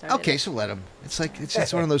think they started. Okay, it. so let him. It's like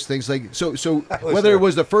it's one of those things. Like so was whether there. it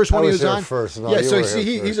was the first one I he was was there on. first. No, Yeah, you so were see,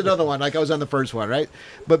 here he's first. another one. Like I was on the first one, right?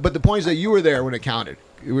 But the point is that you were there when it counted.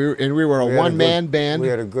 We were a We had a one man good- band, We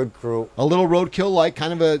had a good crew. a little roadkill, like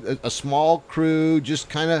kind of a small crew, just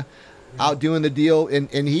kind of out doing the deal. And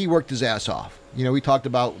he worked his ass off. We talked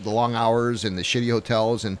about the long hours and the shitty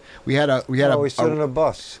hotels, and we had We stood in a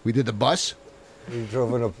bus. we did the bus. We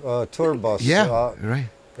drove in a tour bus. Yeah, right.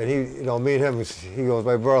 And he, me and him, he goes,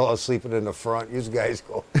 my brother, I was sleeping in the front. You guys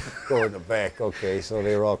go in the back. Okay, so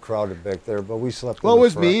they were all crowded back there, but we slept Well, in it the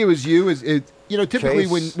was front. me. It was you. Typically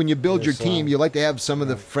Chase, when you build your your team, son. you like to have some of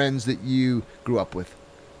the friends that you grew up with.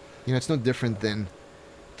 It's no different than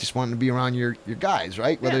just wanting to be around your guys,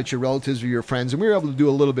 right? Whether Yeah. it's your relatives or your friends. And we were able to do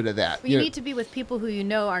a little bit of that. Well, you need to be with people who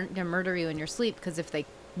aren't going to murder you in your sleep, because if they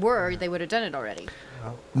were, they would have done it already.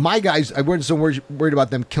 My guys, I wasn't so worried about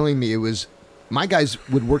them killing me. It was my guys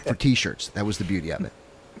would work for T-shirts. That was the beauty of it.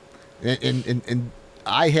 And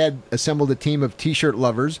I had assembled a team of T-shirt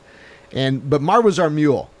lovers, but Marv was our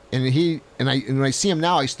mule. And when I see him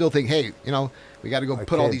now, I still think, hey, we got to go I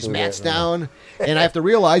put all can't these do mats that now. down. And I have to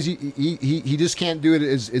realize he just can't do it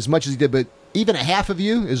as much as he did. But even a half of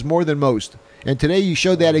you is more than most. And today you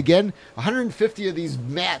showed that again. 150 of these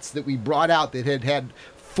mats that we brought out that had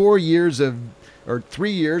 4 years of, or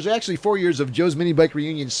 3 years, actually 4 years of Joe's Mini Bike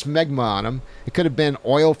Reunion smegma on them. It could have been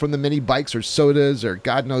oil from the mini bikes or sodas or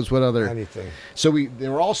God knows what other. Anything. So they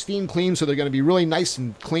were all steam clean, so they're going to be really nice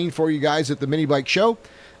and clean for you guys at the Mini Bike Show.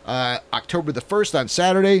 October the 1st on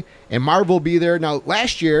Saturday, and Marv will be there. Now,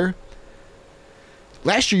 last year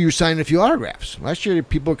you were signing a few autographs. Last year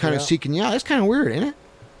people were kind of seeking you out. That's kind of weird, ain't it?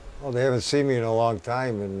 Well, they haven't seen me in a long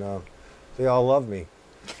time, and they all love me.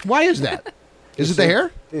 Why is that? Is it the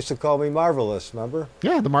hair? They used to call me Marvelous, remember?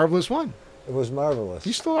 Yeah, the Marvelous One. It was Marvelous.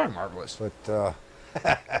 You still are marvelous. But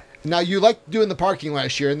Now, you liked doing the parking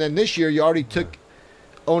last year, and then this year you already took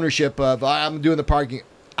ownership of, I'm doing the parking.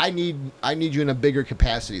 I need you in a bigger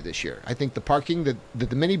capacity this year. I think the parking that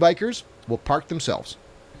the mini bikers will park themselves.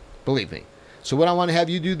 Believe me. So what I want to have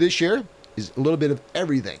you do this year is a little bit of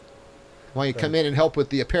everything. I want you to come in and help with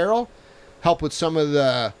the apparel, help with some of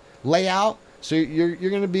the layout. So you're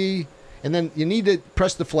going to be, and then you need to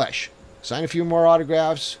press the flesh. Sign a few more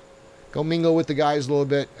autographs. Go mingle with the guys a little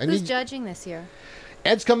bit. Who's judging this year?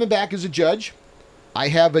 Ed's coming back as a judge. I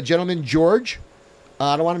have a gentleman, George.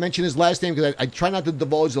 I don't want to mention his last name because I try not to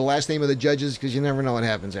divulge the last name of the judges because you never know what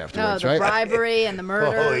happens afterwards, the right? bribery and the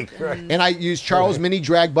murder. Holy crap. And I use Charles Mini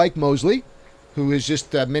Drag Bike Mosley, who is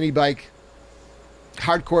just a mini bike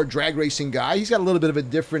hardcore drag racing guy. He's got a little bit of a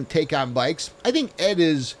different take on bikes. I think Ed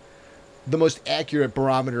is the most accurate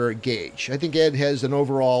barometer or gauge. I think Ed has an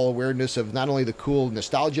overall awareness of not only the cool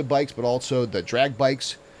nostalgia bikes, but also the drag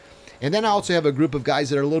bikes. And then I also have a group of guys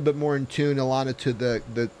that are a little bit more in tune, Alana, to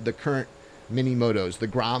the current mini motos, the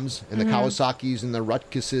Groms and the Kawasaki's and the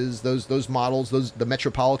Rutkuses, those models, the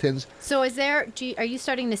Metropolitans. So are you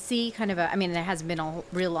starting to see kind of a, I mean, it hasn't been a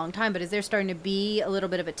real long time, but is there starting to be a little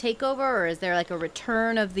bit of a takeover, or is there like a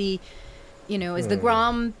return of the, is the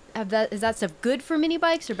Grom, is that stuff good for mini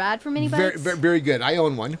bikes or bad for mini bikes? Very, very good. I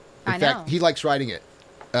own one. In fact, know. he likes riding it.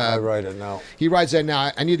 I ride it now. He rides that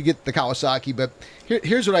now. I need to get the Kawasaki, but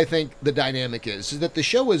here's what I think the dynamic is that the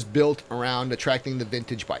show was built around attracting the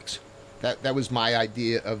vintage bikes. That was my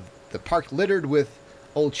idea of the park littered with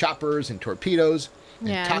old choppers and torpedoes and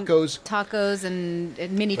tacos. Tacos and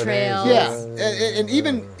mini Bananas. trails. Yeah, and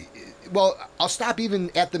even, well, I'll stop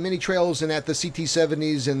even at the mini trails and at the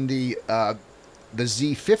CT70s and the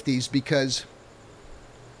Z50s because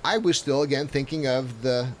I was still, again, thinking of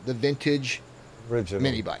the vintage Original.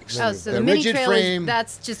 mini bikes. Oh, so the mini rigid trail frame.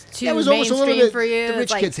 that's just too That was almost a little mainstream bit, for you. the rich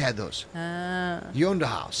It's like, kids had those. You owned a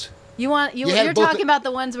house. You're had both talking about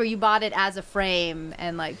the ones where you bought it as a frame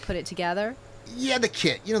and like put it together. Yeah, the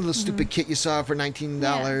kit. You know the stupid kit you saw for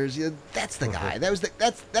 $19. Yeah, that's the guy.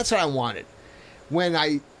 That's what I wanted. When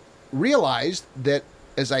I realized that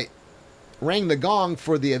as I rang the gong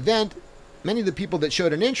for the event, many of the people that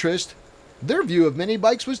showed an interest, their view of mini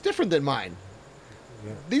bikes was different than mine.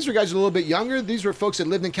 Yeah. These were guys a little bit younger. These were folks that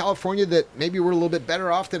lived in California that maybe were a little bit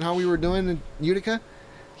better off than how we were doing in Utica.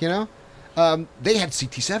 They had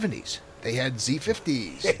CT70s. They had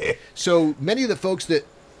Z50s. So many of the folks that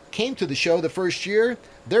came to the show the first year,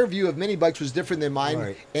 their view of mini bikes was different than mine.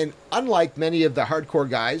 Right. And unlike many of the hardcore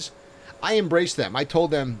guys, I embraced them. I told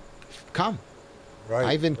them, come.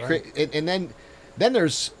 Right. And then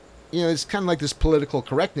there's, it's kind of like this political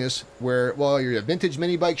correctness where, well, you're a vintage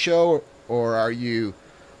mini bike show, or are you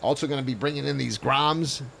also going to be bringing in these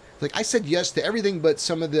Groms? Like, I said yes to everything but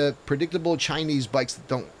some of the predictable Chinese bikes that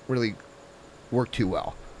don't really work too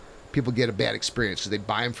well. People get a bad experience because they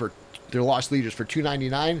buy them for their lost leaders for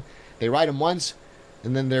 $299. They ride them once,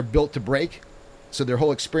 and then they're built to break, so their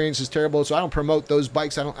whole experience is terrible. So I don't promote those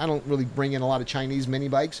bikes. I don't really bring in a lot of Chinese mini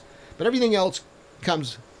bikes, but everything else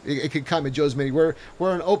comes. It could come at Joe's Mini. We're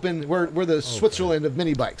the Switzerland of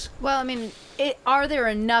mini bikes. Well, I mean, are there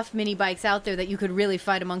enough mini bikes out there that you could really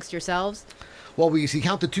fight amongst yourselves? Well, if you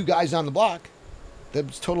count the two guys on the block,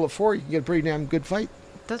 that's a total of 4. You can get a pretty damn good fight.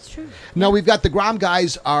 That's true. No, we've got the Grom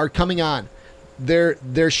guys are coming on.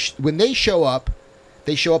 When they show up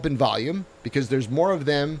in volume because there's more of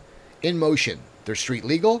them in motion. They're street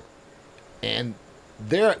legal, and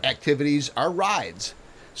their activities are rides.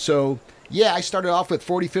 So, yeah, I started off with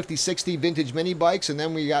 40, 50, 60 vintage mini bikes, and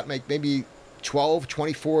then we got maybe 12,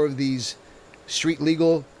 24 of these street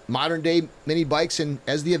legal modern day mini bikes. And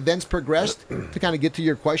as the events progressed, to kind of get to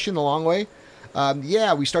your question the long way,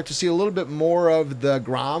 we start to see a little bit more of the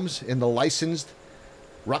Groms and the licensed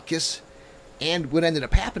Ruckus. And what ended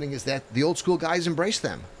up happening is that the old school guys embraced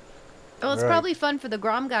them. Well, it's Right. probably fun for the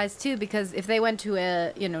Grom guys too, because if they went to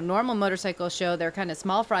a normal motorcycle show, they're kind of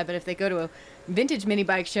small fry. But if they go to a vintage mini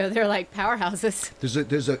bike show, they're like powerhouses.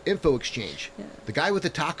 There's a info exchange. Yeah. The guy with the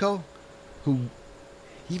taco, who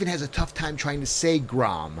even has a tough time trying to say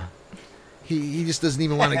Grom. He just doesn't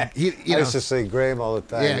even want to. I used to say Graham all the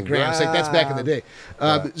time. Yeah, Graham. It's like that's back in the day.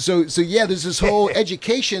 So yeah, there's this whole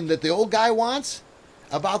education that the old guy wants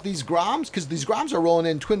about these Groms, because these Groms are rolling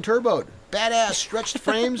in twin turbo, badass stretched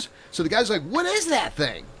frames. So the guy's like, "What is that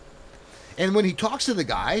thing?" And when he talks to the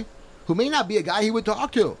guy, who may not be a guy he would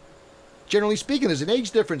talk to, generally speaking, there's an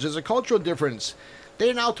age difference, there's a cultural difference.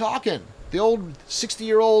 They're now talking. The old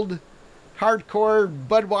 60-year-old hardcore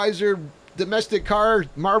Budweiser domestic car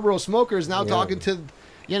Marlboro smoker is now talking to,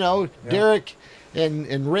 Derek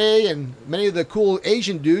and Ray and many of the cool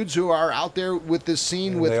Asian dudes who are out there with this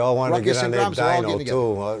scene with they all want to Ruckus get on and that Groms. dyno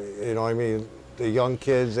too. You know what I mean? The young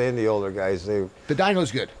kids and the older guys, The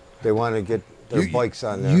dyno's good. they want to get their bikes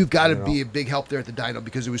on there. You've got to you know. be a big help there at the dyno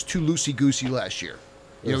because it was too loosey-goosey last year.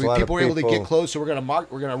 There's a lot of People were able to get people- close, so we're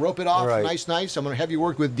gonna rope it off, Right. nice. I'm gonna have you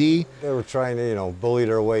work with D. They were trying to, bully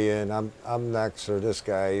their way in. I'm next, or this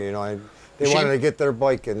guy. They Shame- wanted to get their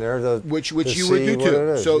bike in there Which to you would see do what it too.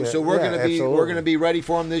 is. So Yeah, so we're yeah, gonna be absolutely. ready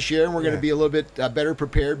for them this year, and we're gonna Yeah. be a little bit better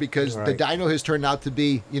prepared because the Right. dyno has turned out to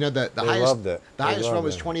be the highest. loved it. The They highest one loved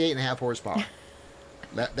was it. 28.5 horsepower.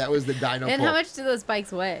 That was the dyno. And pull. how much do those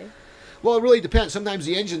bikes weigh? Well, it really depends. Sometimes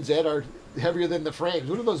the engines are heavier than the frames.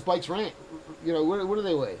 What do those bikes rank? What do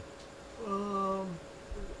they weigh? Well,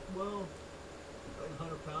 like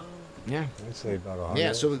 100 pounds. Yeah. I'd say about 100.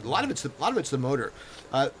 Yeah, so a lot of it's the motor.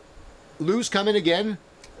 Lou's coming again,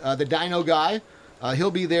 the dyno guy.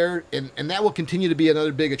 He'll be there, and that will continue to be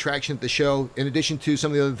another big attraction at the show. In addition to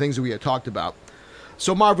some of the other things that we had talked about.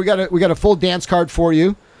 So Marv, we got a full dance card for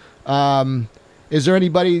you. Is there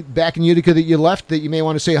anybody back in Utica that you left that you may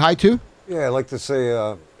want to say hi to? Yeah, I'd like to say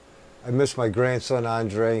I miss my grandson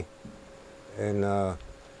Andre, and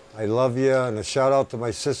I love you. And a shout out to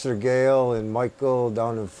my sister Gail and Michael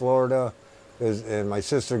down in Florida, and my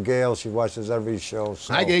sister Gail. She watches every show.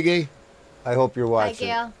 So Hi, Gay. I hope you're Hi, watching.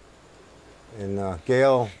 Gail. And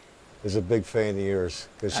Gail is a big fan of yours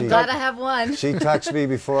because she Glad I have one. she texted me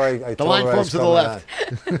before I told line her I was forms to the coming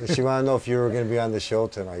left. on. And she wanted to know if you were going to be on the show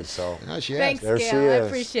tonight. So Oh, she has. Thanks, There she Gail. I is.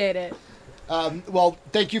 appreciate it. Well,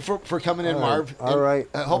 thank you for coming in, All right. Marv. All And, right.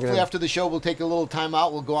 hopefully, Okay. after the show, we'll take a little time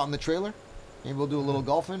out. We'll go out in the trailer. Maybe we'll do a little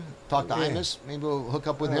golfing. Talk to Yeah. Imus. Maybe we'll hook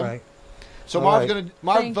up with All him. right. So All Marv's right. Thank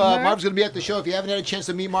you, Marv. Marv's gonna be at the show. If you haven't had a chance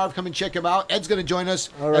to meet Marv, come and check him out. Ed's gonna join us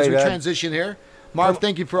All as right, we Ed. transition here. Marv,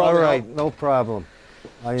 thank you for all All the right, help. no problem.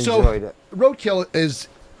 I So enjoyed it. Roadkill is,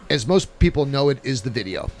 as most people know it, is the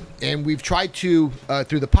video, and we've tried to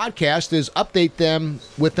through the podcast is update them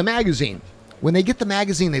with the magazine. When they get the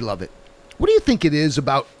magazine, they love it. What do you think it is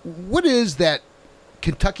about? What is that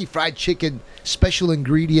Kentucky Fried Chicken special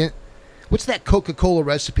ingredient? What's that Coca-Cola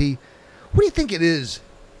recipe? What do you think it is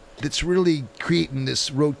that's really creating this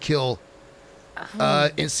Roadkill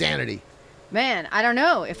insanity? Man, I don't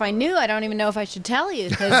know. If I knew, I don't even know if I should tell you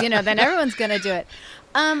because then everyone's gonna do it.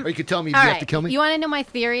 Or you could tell me if All you right. have to kill me. You want to know my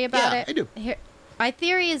theory about Yeah, it? I do. Here, my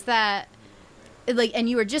theory is that, and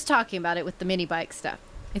you were just talking about it with the mini bike stuff.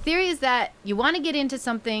 My theory is that you want to get into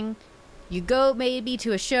something, you go maybe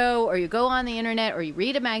to a show, or you go on the internet, or you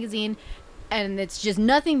read a magazine, and it's just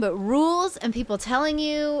nothing but rules and people telling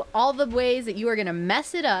you all the ways that you are gonna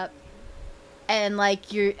mess it up, and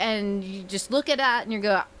you just look at that and you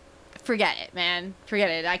go, forget it, man, forget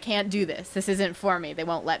it. I can't do this. This isn't for me. They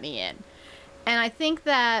won't let me in. And I think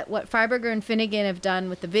that what Freiberger and Finnegan have done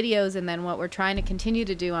with the videos and then what we're trying to continue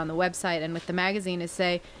to do on the website and with the magazine is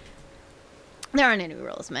say, there aren't any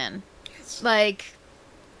rules, man. Like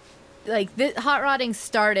hot rodding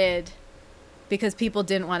started because people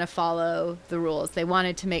didn't want to follow the rules. They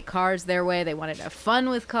wanted to make cars their way. They wanted to have fun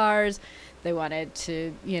with cars. They wanted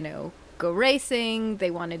to, go racing.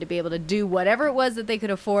 They wanted to be able to do whatever it was that they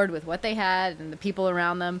could afford with what they had and the people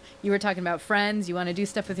around them. You were talking about friends. You want to do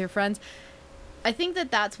stuff with your friends. I think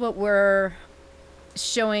that that's what we're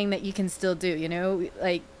showing that you can still do,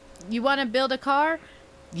 like you want to build a car,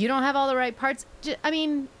 you don't have all the right parts.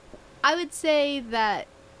 I would say that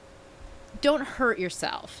don't hurt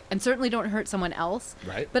yourself and certainly don't hurt someone else.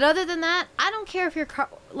 Right. But other than that, I don't care if your car,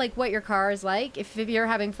 like what your car is like. If you're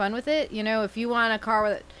having fun with it, if you want a car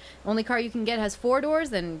with only car you can get has 4 doors,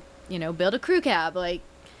 then, build a crew cab. Like,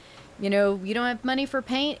 you don't have money for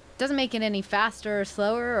paint, doesn't make it any faster or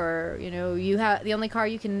slower, or, you have the only car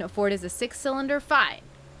you can afford is a 6-cylinder, fine.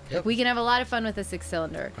 Yep. We can have a lot of fun with a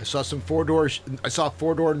 6-cylinder. I saw some 4-door. I saw a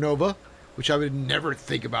 4-door Nova, which I would never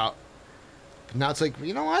think about. But now it's like,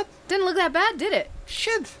 you know what? Didn't look that bad, did it?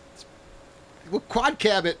 Shit. We'll quad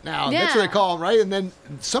cab it now. That's what Yeah. they call them, right? And then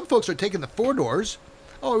some folks are taking the 4 doors.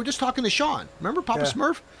 Oh, we were just talking to Sean. Remember Papa Yeah.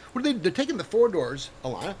 Smurf? What are they? They're taking the 4 doors,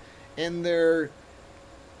 Alana, and they're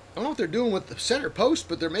don't know what they're doing with the center post,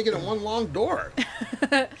 but they're making it one long door.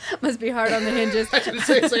 Must be hard on the hinges. I was going to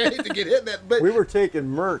say, it's like, I hate to get hit in that, but We were taking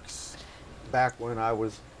Mercs back when I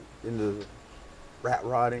was into rat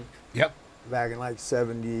rodding, yep. back in like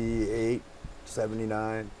 78,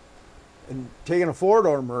 79, and taking a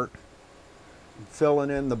 4-door Merc, and filling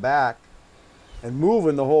in the back, and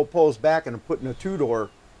moving the whole post back and putting a 2-door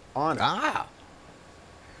on it. Ah,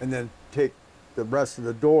 And then take the rest of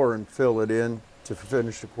the door and fill it in to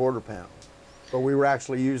finish the quarter panel. But we were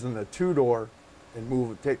actually using the 2-door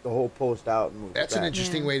and take the whole post out and move that's it an back.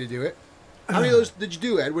 interesting Yeah. way to do it. How many of those did you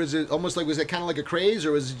do, Ed? Was it almost like, was it kind of like a craze,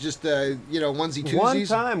 or was it just, onesie twosies?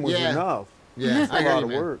 One time was yeah. enough. Yeah, It's I a hear lot you, of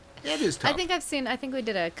man. work. Yeah, it is tough. I think we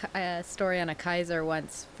did a story on a Kaiser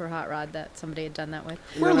once for Hot Rod that somebody had done that with.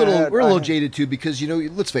 We're a And then I little had- we're a I little had- jaded too, because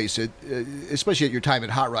let's face it, especially at your time at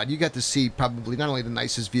Hot Rod, you got to see probably not only the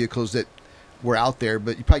nicest vehicles that were out there,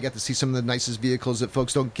 but you probably got to see some of the nicest vehicles that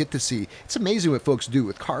folks don't get to see. It's amazing what folks do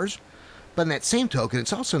with cars, but in that same token,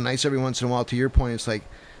 it's also nice every once in a while. To your point, it's like,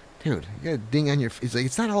 dude, you got a ding on your. It's like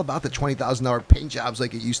it's not all about the $20,000 paint jobs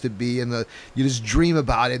like it used to be, and you just dream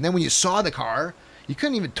about it. And then when you saw the car, you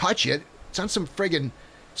couldn't even touch it. It's on some friggin'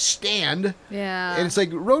 stand, Yeah. and it's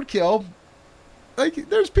like roadkill. Like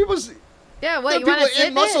there's people's. Yeah, There what, are you want to people sit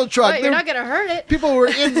in muscle there? truck. What, you're They're- not going to hurt it. People were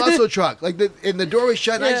in muscle truck, like and the door was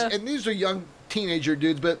shut, Yeah. and these are young teenager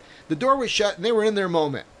dudes, but the door was shut, and they were in their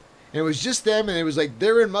moment, and it was just them, and it was like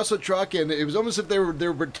they're in muscle truck, and it was almost as if they were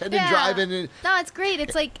pretending Yeah. driving, and No, it's great.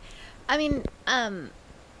 It's like, I mean,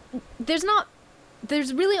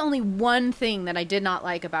 there's really only one thing that I did not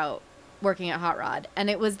like about working at Hot Rod, and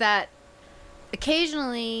it was that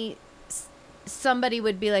occasionally somebody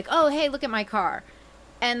would be like, oh, hey, look at my car.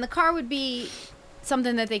 And the car would be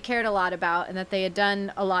something that they cared a lot about and that they had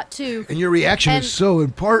done a lot too. your reaction And- was so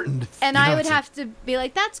important. And I would have to be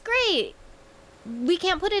like, that's great. We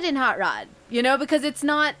can't put it in Hot Rod, because it's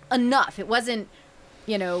not enough. It wasn't,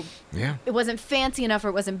 yeah, it wasn't fancy enough, or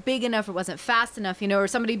it wasn't big enough, or it wasn't fast enough, or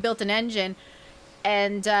somebody built an engine,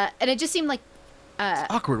 and it just seemed like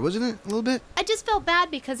awkward, wasn't it? A little bit. I just felt bad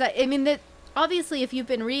because I mean that obviously if you've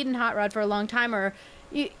been reading Hot Rod for a long time, or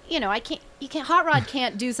Hot Rod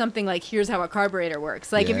can't do something like here's how a carburetor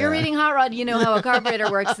works. Like if you're Yeah. reading Hot Rod, you know how a carburetor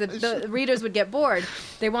works. The readers would get bored.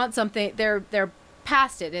 They want something. They're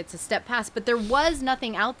past it. It's a step past. But there was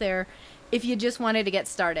nothing out there if you just wanted to get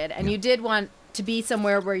started, and you did want to be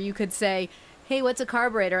somewhere where you could say, hey, what's a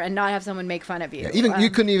carburetor, and not have someone make fun of you. Yeah, even you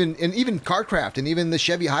couldn't even CarCraft and even the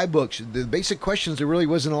Chevy High books, the basic questions. There really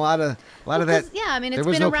wasn't a lot of that. Yeah, I mean, there it's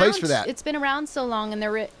was been no around. place for that. It's been around so long, and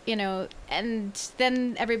and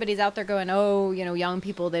then everybody's out there going, "Oh, young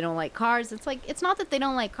people, they don't like cars." It's like it's not that they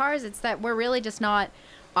don't like cars; it's that we're really just not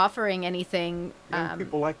offering anything. Young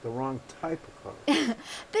people like the wrong type of car.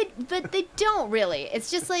 But they don't really. It's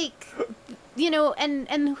just like,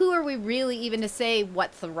 and who are we really even to say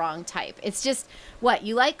what's the wrong type? It's just, what,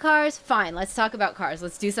 you like cars? Fine, let's talk about cars.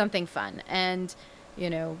 Let's do something fun. And,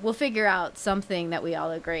 we'll figure out something that we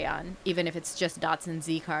all agree on, even if it's just Datsun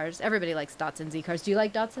Z cars. Everybody likes Datsun Z cars. Do you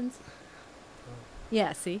like Datsuns?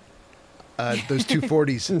 Yeah, see? Those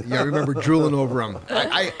 240s. Yeah, I remember drooling over them.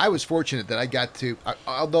 I was fortunate that I got to,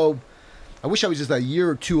 although I wish I was just a year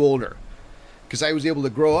or two older, because I was able to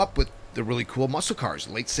grow up with the really cool muscle cars,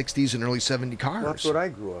 late 60s and early 70 cars. That's what I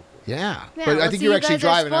grew up with. Yeah. Yeah, But I well, think see, you're you actually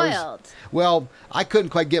guys are driving. spoiled. Well, I couldn't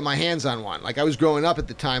quite get my hands on one. Like I was growing up at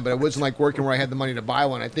the time, but I wasn't like working where I had the money to buy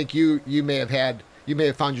one. I think you may have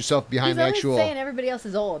found yourself behind He's the always actual. saying everybody else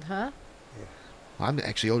is old, huh? Well, I'm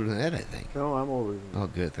actually older than that, I think. No, I'm over. Oh,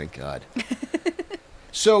 good, thank God.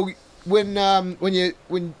 So when you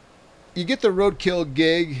get the roadkill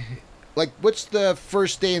gig, like what's the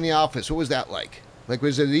first day in the office? What was that like? Like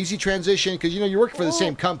was it an easy transition? Because you work for the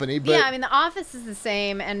same company, but Yeah, I mean, the office is the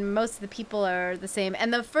same, and most of the people are the same.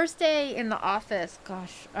 And the first day in the office,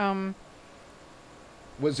 gosh,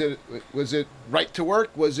 was it right to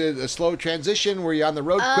work? Was it a slow transition? Were you on the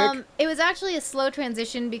road quick? it was actually a slow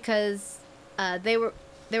transition because they were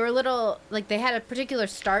a little, like, they had a particular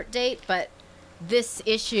start date, but this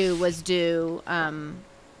issue was due, and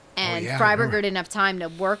yeah, I Freiberger remember. didn't have time to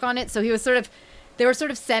work on it, so they were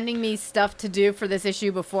sort of sending me stuff to do for this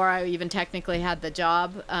issue before I even technically had the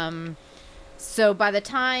job. So by the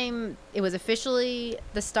time it was officially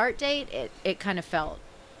the start date, it kind of felt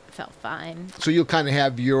fine. So you'll kind of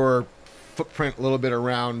have your footprint a little bit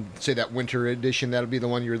around, say, that winter edition. That'll be the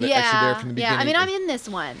one you were actually there from the beginning. Yeah, I mean, I'm in this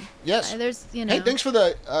one. Yes. There's, Hey, thanks for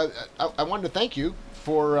the. I wanted to thank you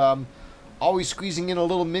for always squeezing in a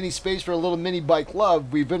little mini space for a little mini bike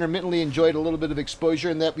love. We've intermittently enjoyed a little bit of exposure,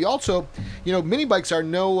 and that we also, mini bikes are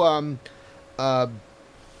no.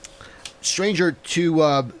 stranger to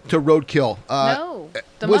roadkill. No,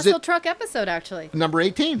 the was muscle it truck episode actually. number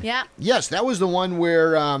 18? Yeah. Yes, that was the one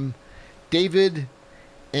where David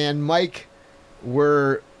and Mike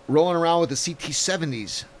were rolling around with the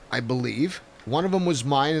CT70s, I believe. One of them was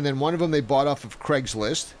mine, and then one of them they bought off of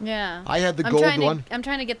Craigslist. Yeah. I had the gold one. I'm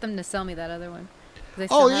trying to get them to sell me that other one. 'Cause they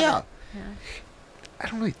Oh still have yeah. it. Yeah. I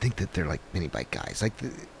don't really think that they're like mini bike guys. Like,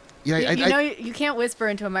 You know, you can't whisper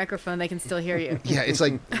into a microphone; they can still hear you. yeah, it's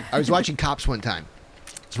like I was watching Cops one time.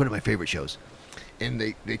 It's one of my favorite shows, and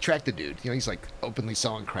they tracked the dude. You know, he's like openly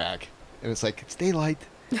selling crack, and it's like it's daylight.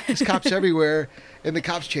 There's cops everywhere, and the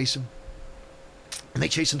cops chase him. And they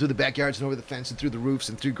chase him through the backyards and over the fence and through the roofs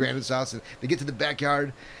and through Grandma's house. And they get to the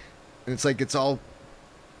backyard, and it's like it's all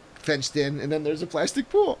fenced in, and then there's a plastic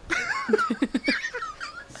pool.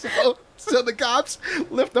 So the cops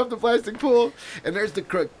lift up the plastic pool, and there's the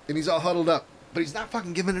crook, and he's all huddled up, but he's not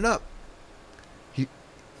fucking giving it up.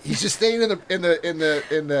 He's just staying in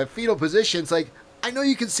the fetal position. It's like, I know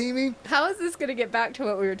you can see me, How is this going to get back to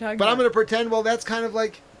what we were talking but about? I'm going to pretend. Well, that's kind of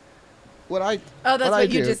like what I. Oh, that's I what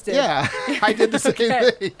you do. just did. Yeah, I did the same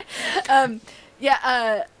Okay. thing.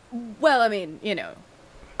 Well, I mean, you know,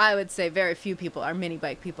 I would say very few people are mini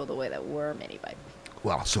bike people the way that we're mini bike.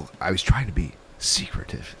 Well, so I was trying to be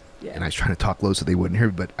secretive, Yeah. and I was trying to talk low so they wouldn't hear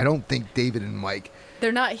me. But I don't think David and Mike.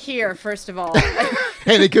 They're not here, first of all.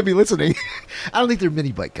 Hey, they could be listening. I don't think they're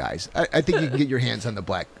mini bike guys. I think you can get your hands on the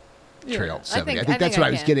Black Trail I 70. think- I I think that's think what I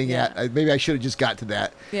I was can, getting yeah. at. Maybe I should have just got to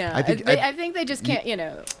that. Yeah, I think I think they just can't. You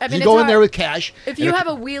know, I mean, you it's go in hard. there with cash. If and you have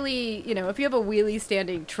a wheelie, you know, if you have a wheelie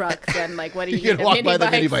standing truck, then like, what do you you need can a walk mini by the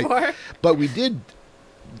bike mini bike. for? But we did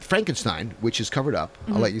Frankenstein, which is covered up.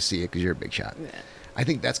 I'll let you see it because you're a big shot. Mm-hmm. Yeah. I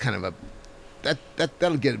think that's kind of a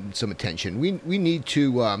that'll get some attention. We need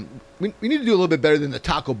to we need to do a little bit better than the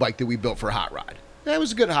taco bike that we built for Hot Rod. That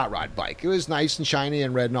was a good hot rod bike. It was nice and shiny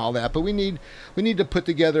and red and all that. But we need to put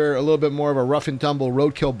together a little bit more of a rough and tumble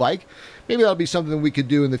roadkill bike. Maybe that'll be something we could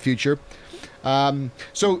do in the future.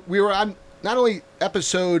 So we were on not only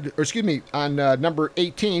on number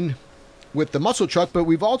 18 with the muscle truck, but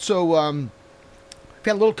we've also we've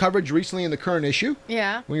had a little coverage recently in the current issue.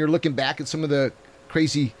 Yeah. When you're looking back at some of the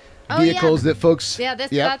crazy Oh, yeah. vehicles that folks. Yeah,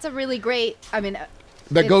 that's a really great. I mean,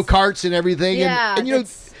 the it's- go karts and everything. Yeah, and you know.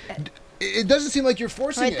 it's- It doesn't seem like you're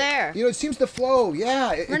forcing Right it. there. You know, it seems to flow.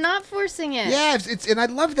 Yeah. we're not forcing it. Yeah, it's and I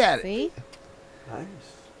love that. See? Nice.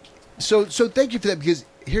 So thank you for that, because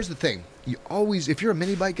here's the thing. You always, if you're a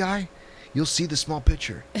mini bike guy, you'll see the small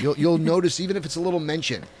picture. You'll notice, even if it's a little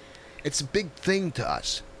mention. It's a big thing to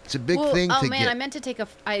us. It's a big thing oh to man, get. I meant to take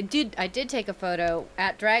I did take a photo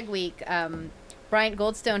at Drag Week. Bryant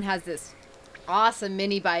Goldstone has this awesome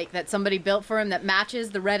mini bike that somebody built for him that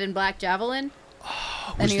matches the red and black Javelin.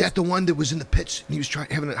 Was that the one that was in the pits and he was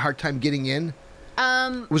having a hard time getting in?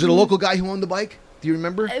 Um, Was it a local guy who owned the bike? Do you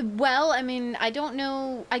remember? well, I mean, I don't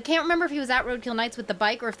know. I can't remember if he was at Roadkill Nights with the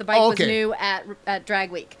bike or if the bike Oh, okay. was new at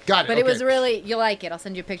Drag Week. Got it, But it was okay. really, you like it. I'll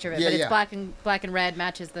send you a picture of it. Yeah, but it's yeah. black and red,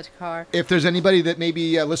 matches the car. If there's anybody that may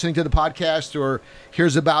be listening to the podcast or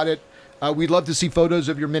hears about it, we'd love to see photos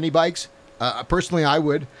of your mini bikes. Personally, I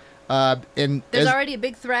would. And There's already a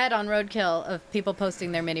big thread on Roadkill of people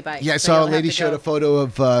posting their mini bikes. yeah, I so saw a you'll have lady to showed go. a photo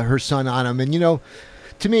of her son on them, and you know,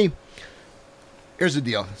 to me, here's the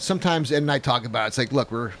deal. Sometimes Ed and I talk about it. It's like, look,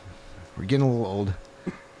 we're getting a little old.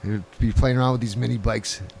 We'll be playing around with these mini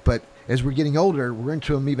bikes, but as we're getting older, we're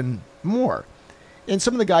into them even more. And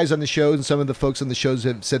some of the guys on the shows and some of the folks on the shows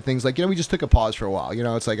have said things like, you know, we just took a pause for a while. You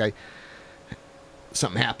know, it's like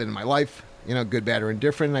something happened in my life, you know, good, bad, or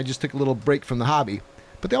indifferent, and I just took a little break from the hobby.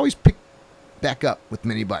 But they always pick back up with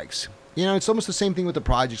mini bikes. You know, it's almost the same thing with the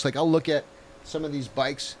projects. Like, I'll look at some of these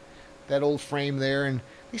bikes, that old frame there, and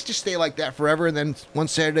they just stay like that forever. And then one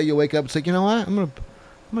Saturday you'll wake up, it's like, you know what? I'm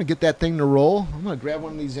gonna get that thing to roll. I'm gonna grab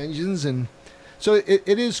one of these engines, and so it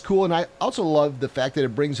is cool. And I also love the fact that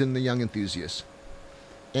it brings in the young enthusiasts,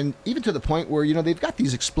 and even to the point where, you know, they've got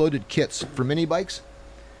these exploded kits for mini bikes.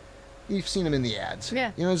 You've seen them in the ads.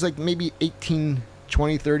 Yeah. You know, there's like maybe 18,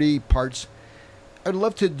 20, 30 parts. I'd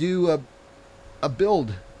love to do a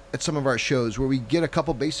build at some of our shows where we get a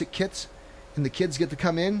couple basic kits and the kids get to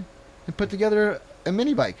come in and put together a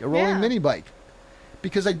mini bike, a rolling Yeah. mini bike.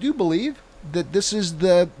 Because I do believe that this is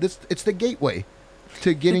it's the gateway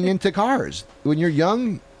to getting into cars. When you're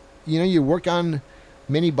young, you know, you work on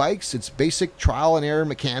mini bikes. It's basic trial and error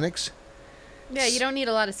mechanics. Yeah, you don't need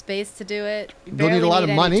a lot of space to do it. You Don't need a barely lot of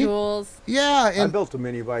any money. Tools. Yeah, I and built a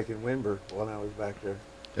mini bike in Windber when I was back there.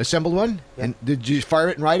 assembled one. Yeah. And did you fire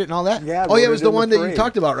it and ride it and all that? Yeah. I Oh yeah, rode it was in the one that you parade.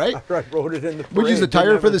 talked about, right? I rode it in the parade. Would you use the Didn't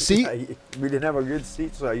tire have for a- the seat? We didn't have a good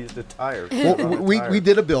seat, so I used a tire. Well, Rubber we tire.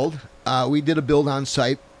 did a build. We did a build on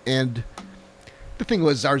site And the thing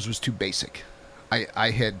was, ours was too basic.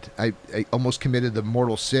 I almost committed the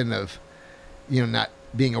mortal sin of, not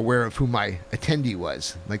being aware of who my attendee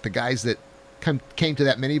was. Like the guys that came to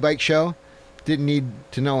that mini bike show didn't need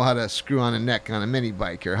to know how to screw on a neck on a mini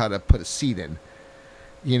bike or how to put a seat in.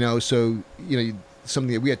 So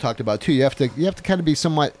something that we had talked about too. You have to kind of be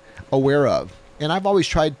somewhat aware of. And I've always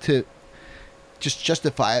tried to just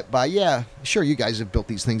justify it by, yeah, sure, you guys have built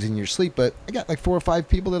these things in your sleep, but I got like 4 or 5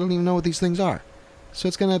 people that don't even know what these things are. So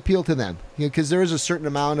it's going to appeal to them, because there is a certain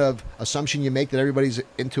amount of assumption you make that everybody's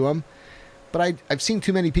into them. But I've seen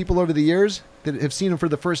too many people over the years that have seen them for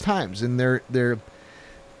the first times, and they're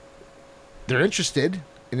interested.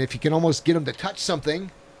 And if you can almost get them to touch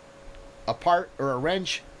something, a part or a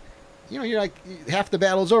wrench, you're like half the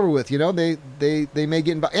battle's over with. They may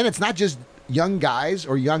get involved, and it's not just young guys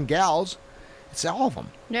or young gals; it's all of them.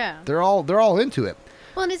 Yeah, they're all into it.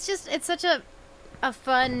 Well, and it's such a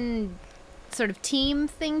fun sort of team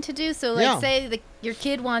thing to do. So, like, say your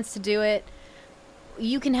kid wants to do it,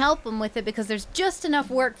 you can help them with it because there's just enough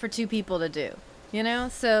work for 2 people to do.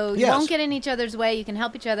 So you won't get in each other's way. You can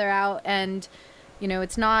help each other out, and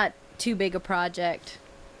it's not too big a project.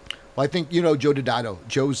 Well, I think Joe Dodato.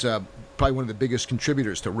 Joe's probably one of the biggest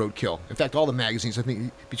contributors to Roadkill. In fact, all the magazines. I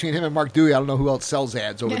think between him and Mark Dewey, I don't know who else sells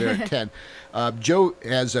ads over there at Ken. Joe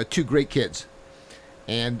has 2 great kids,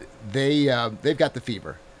 and they've got the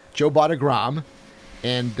fever. Joe bought a Grom,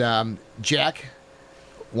 and Jack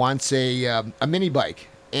wants a mini bike,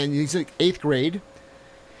 and he's in 8th grade.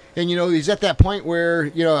 And, he's at that point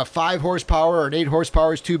where, a 5 horsepower or an 8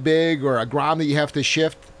 horsepower is too big, or a Grom that you have to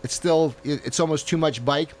shift. It's almost too much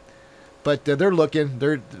bike. But they're looking.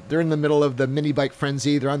 They're in the middle of the mini bike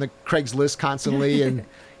frenzy. They're on the Craigslist constantly. And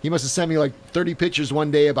he must have sent me like 30 pictures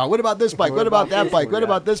one day about, what about this bike? What about that bike? What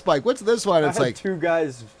about this bike? What's this one? It's I had like 2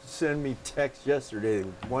 guys send me texts yesterday,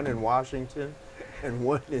 one in Washington and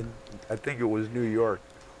one in, I think it was New York.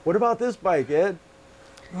 What about this bike, Ed?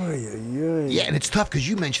 Yeah, and it's tough because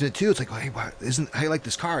you mentioned it too. It's like, hey, how you like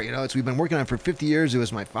this car? We've been working on it for 50 years. It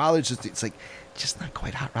was my father's. It's like, just not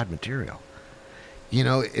quite hot rod material.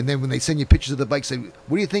 And then when they send you pictures of the bike, say,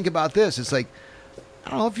 what do you think about this? It's like,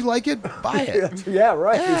 I don't know if you like it, buy it. Yeah,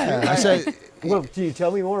 right. Yeah. I said, well, can you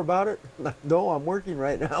tell me more about it? No, I'm working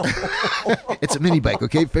right now. it's a mini bike,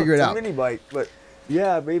 okay? Figure it out. It's a mini bike, but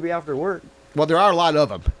yeah, maybe after work. Well, there are a lot of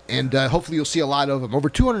them, and hopefully you'll see a lot of them. Over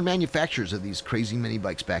 200 manufacturers of these crazy mini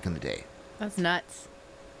bikes back in the day. That's nuts.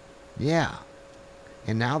 Yeah.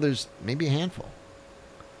 And now there's maybe a handful.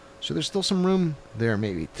 So there's still some room there,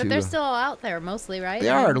 maybe. But they're still out there mostly, right? They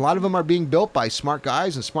are. And a lot of them are being built by smart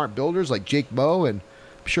guys and smart builders like Jake Bowe. And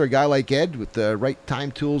I'm sure a guy like Ed with the right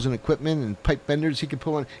time tools and equipment and pipe benders, he can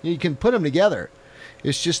pull on. You can put them together.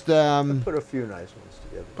 It's just... put a few nice ones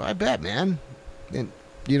together. I bet, man. And,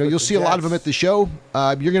 you'll see a lot of them at the show.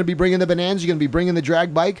 You're going to be bringing the Bonanza. You're going to be bringing the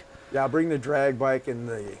drag bike. Yeah, I'll bring the drag bike and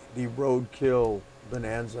the Roadkill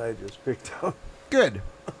Bonanza I just picked up. Good.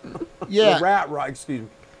 Yeah. The Rat Rod, excuse me.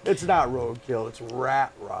 It's not Roadkill, it's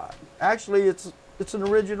Rat Rod. Actually, it's an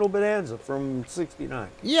original Bonanza from '69.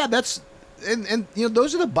 Yeah, that's and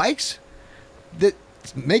those are the bikes that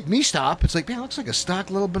make me stop. It's like, man, it looks like a stock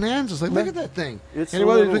little Bonanza. It's like, look at that thing. It's and the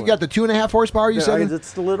little you got the 2.5 horsepower. You said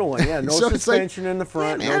it's the little one. Yeah, no So it's like, suspension in the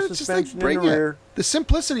front, yeah, man, no it's just like suspension in bring the rear. The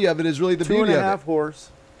simplicity of it is really the beauty of it. 2.5 horse.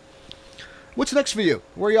 What's next for you?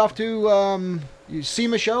 Where are you off to? You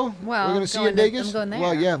SEMA show? Well, we're going to see you in Vegas. I'm going there.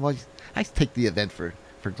 Well, yeah. Well, I take the event for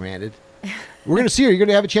granted. We're going to see her. You're going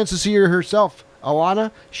to have a chance to see her herself.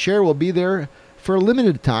 Alana Cher will be there for a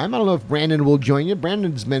limited time. I don't know if Brandon will join you.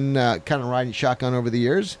 Brandon's been kind of riding shotgun over the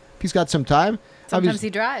years. If he's got some time. Sometimes he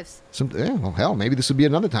drives. Well, hell, maybe this will be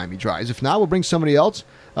another time he drives. If not, we'll bring somebody else.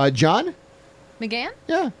 John? McGann?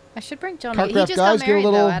 Yeah. I should bring John. Carcraft He just guys, got get a married,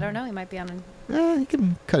 little- though. I don't know. He might be on a... He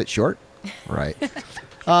can cut it short. Right.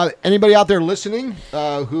 Anybody out there listening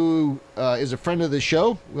who is a friend of the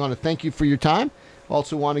show, we want to thank you for your time.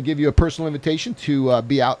 Also want to give you a personal invitation to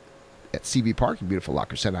be out at CB Park in beautiful La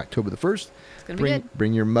Crescenta, October the 1st. It's going to be good.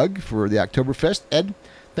 Bring your mug for the Oktoberfest. Ed,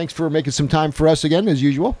 thanks for making some time for us again, as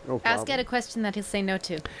usual. No problem. Ask Ed a question that he'll say no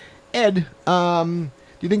to. Ed, do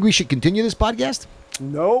you think we should continue this podcast?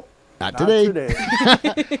 Nope. Not today. today.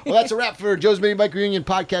 Well, that's a wrap for Joe's Mini Bike Reunion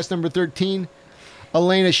podcast number 13.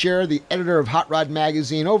 Elena Scherer, the editor of Hot Rod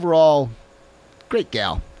Magazine. Overall, great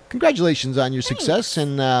gal. Congratulations on your success,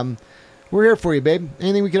 and we're here for you, babe.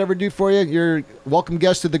 Anything we could ever do for you, you're a welcome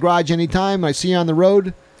guest at the garage anytime. I see you on the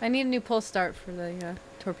road. I need a new pull start for the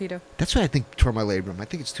torpedo. That's what I think tore my labrum. I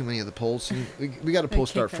think it's too many of the pulls. We got a pull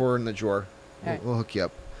start for her in the drawer. Right. We'll hook you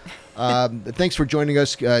up. Thanks for joining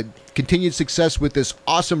us. Continued success with this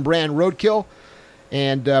awesome brand, Roadkill.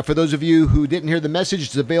 And for those of you who didn't hear the message,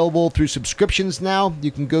 it's available through subscriptions now. You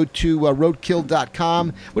can go to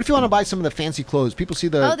roadkill.com. What if you want to buy some of the fancy clothes? People see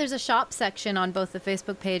the... Oh, there's a shop section on both the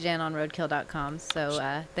Facebook page and on roadkill.com.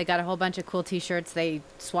 So they got a whole bunch of cool T-shirts. They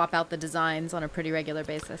swap out the designs on a pretty regular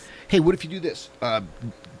basis. Hey, what if you do this? And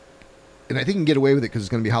I think you can get away with it because it's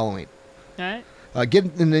going to be Halloween. All right.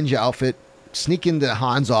 Get the ninja outfit, sneak into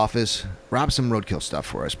Han's office, rob some Roadkill stuff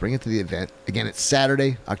for us, bring it to the event. Again, it's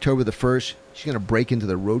Saturday, October the 1st. She's going to break into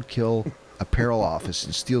the Roadkill apparel office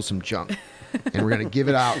and steal some junk. And we're going to give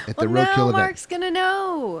it out at the Roadkill now event. Mark's going to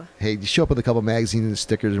know. Hey, just show up with a couple magazines and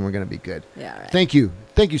stickers and we're going to be good. Yeah, all right. Thank you.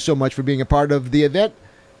 Thank you so much for being a part of the event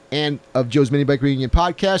and of Joe's Mini Bike Reunion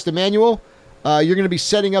podcast. Emmanuel, you're going to be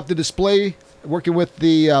setting up the display, working with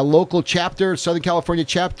the local chapter, Southern California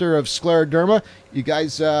chapter of Scleroderma. You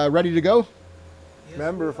guys ready to go?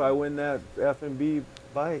 Remember, if I win that F&B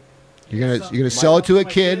bike, You're gonna sell it to a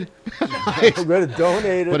kid. I'm going to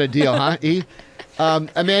donate it. What a deal, huh? E?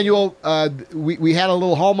 Emmanuel, we had a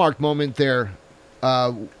little hallmark moment there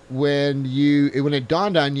when it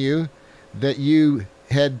dawned on you that you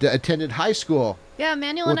had attended high school. Yeah,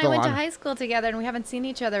 Emmanuel and With I went to Alana. high school together, and we haven't seen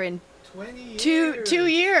each other in 20 years. two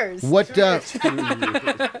years. What?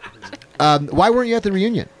 Why weren't you at the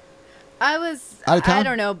reunion? I was, Out of town? I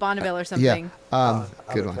don't know, Bonneville or something. Yeah.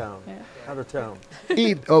 Good out of one. town. Yeah. Out of town.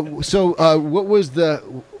 E, what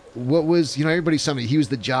was everybody's somebody? He was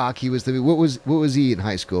the jock. He was what was he in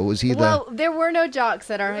high school? Was he Well, there were no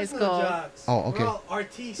jocks at our high There's no school. jocks. Oh, okay. We're all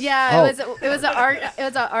artistes. Yeah, Oh. it was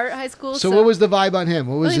an art high school. So what was the vibe on him?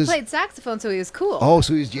 What was Well, he his? played saxophone, so he was cool. Oh,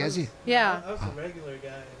 so he was jazzy, Yeah. I was a regular guy.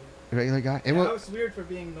 a regular guy. And Yeah, I what? was weird for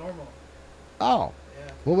being normal. Oh,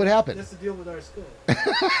 Yeah. what would happen? Just to deal with our school.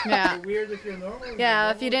 Yeah. You're weird if you're normal. Yeah,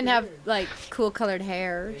 you're if you normal didn't have weird. like cool colored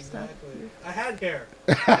hair or stuff. Exactly. I had hair.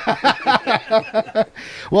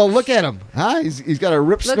 Well, look at him, huh? He's got a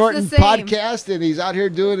rip Looks snorting the same. podcast, and he's out here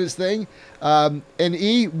doing his thing. And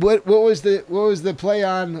E, what was the play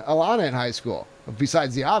on Alana in high school?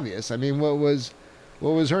 Besides the obvious, I mean, what was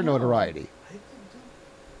her notoriety? I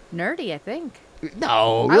didn't do Nerdy, I think.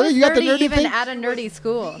 No, I really, was you got the nerdy nerdy even thing. at a nerdy was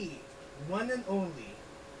school. the one and only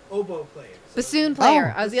oboe player. So- Bassoon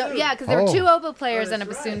player. Oh. I was Bassoon. yeah, because there were Oh. two oboe Oh, players and a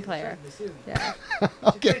that's bassoon right, player. that's right, Yeah. bassoon. She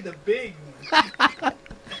Okay, played the big one.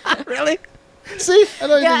 really? See, I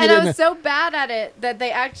don't Yeah, think and you I didn't. was so bad at it that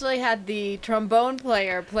they actually had the trombone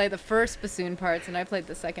player play the first bassoon parts, and I played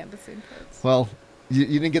the second bassoon parts. Well, you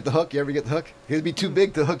didn't get the hook. You ever get the hook? It'd be too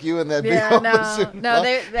big to hook you in that Yeah, big old no, bassoon. no,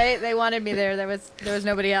 they wanted me there. There was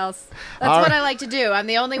nobody else. That's All what right. I like to do. I'm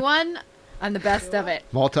the only one. I'm the best of it.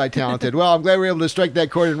 Multi-talented. Well, I'm glad we were able to strike that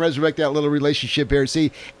chord and resurrect that little relationship here.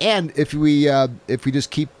 See, and if we just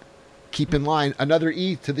keep in line, another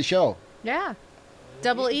E to the show, Yeah,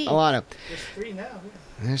 double E. Alana. There's 3 now.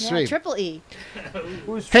 There's Yeah, three. triple E.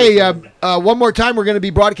 Who's Hey, tripping? one more time, we're going to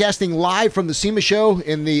be broadcasting live from the SEMA show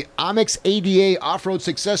in the Amex ADA Off-Road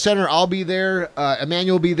Success Center. I'll be there.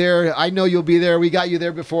 Emmanuel will be there. I know you'll be there. We got you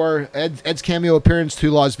there before Ed's cameo appearance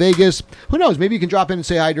to Las Vegas. Who knows? Maybe you can drop in and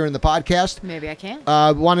say hi during the podcast. Maybe I can.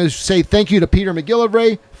 Want to say thank you to Peter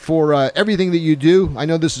McGillivray for everything that you do. I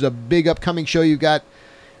know this is a big upcoming show you got,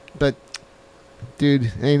 but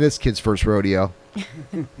dude, ain't this kid's first rodeo.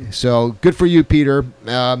 So good for you, Peter.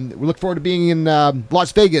 We look forward to being in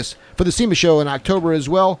Las Vegas for the SEMA show in October as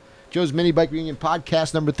well. Joe's Mini Bike Reunion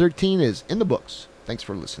podcast number 13 is in the books. Thanks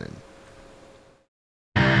for listening.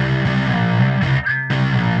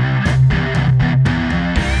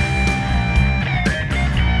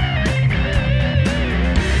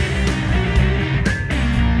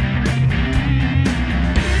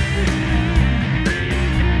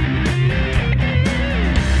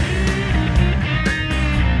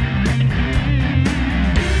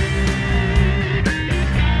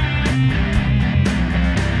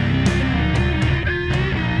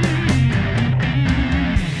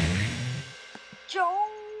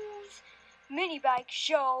 Joe's Mini Bike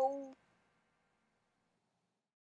Show.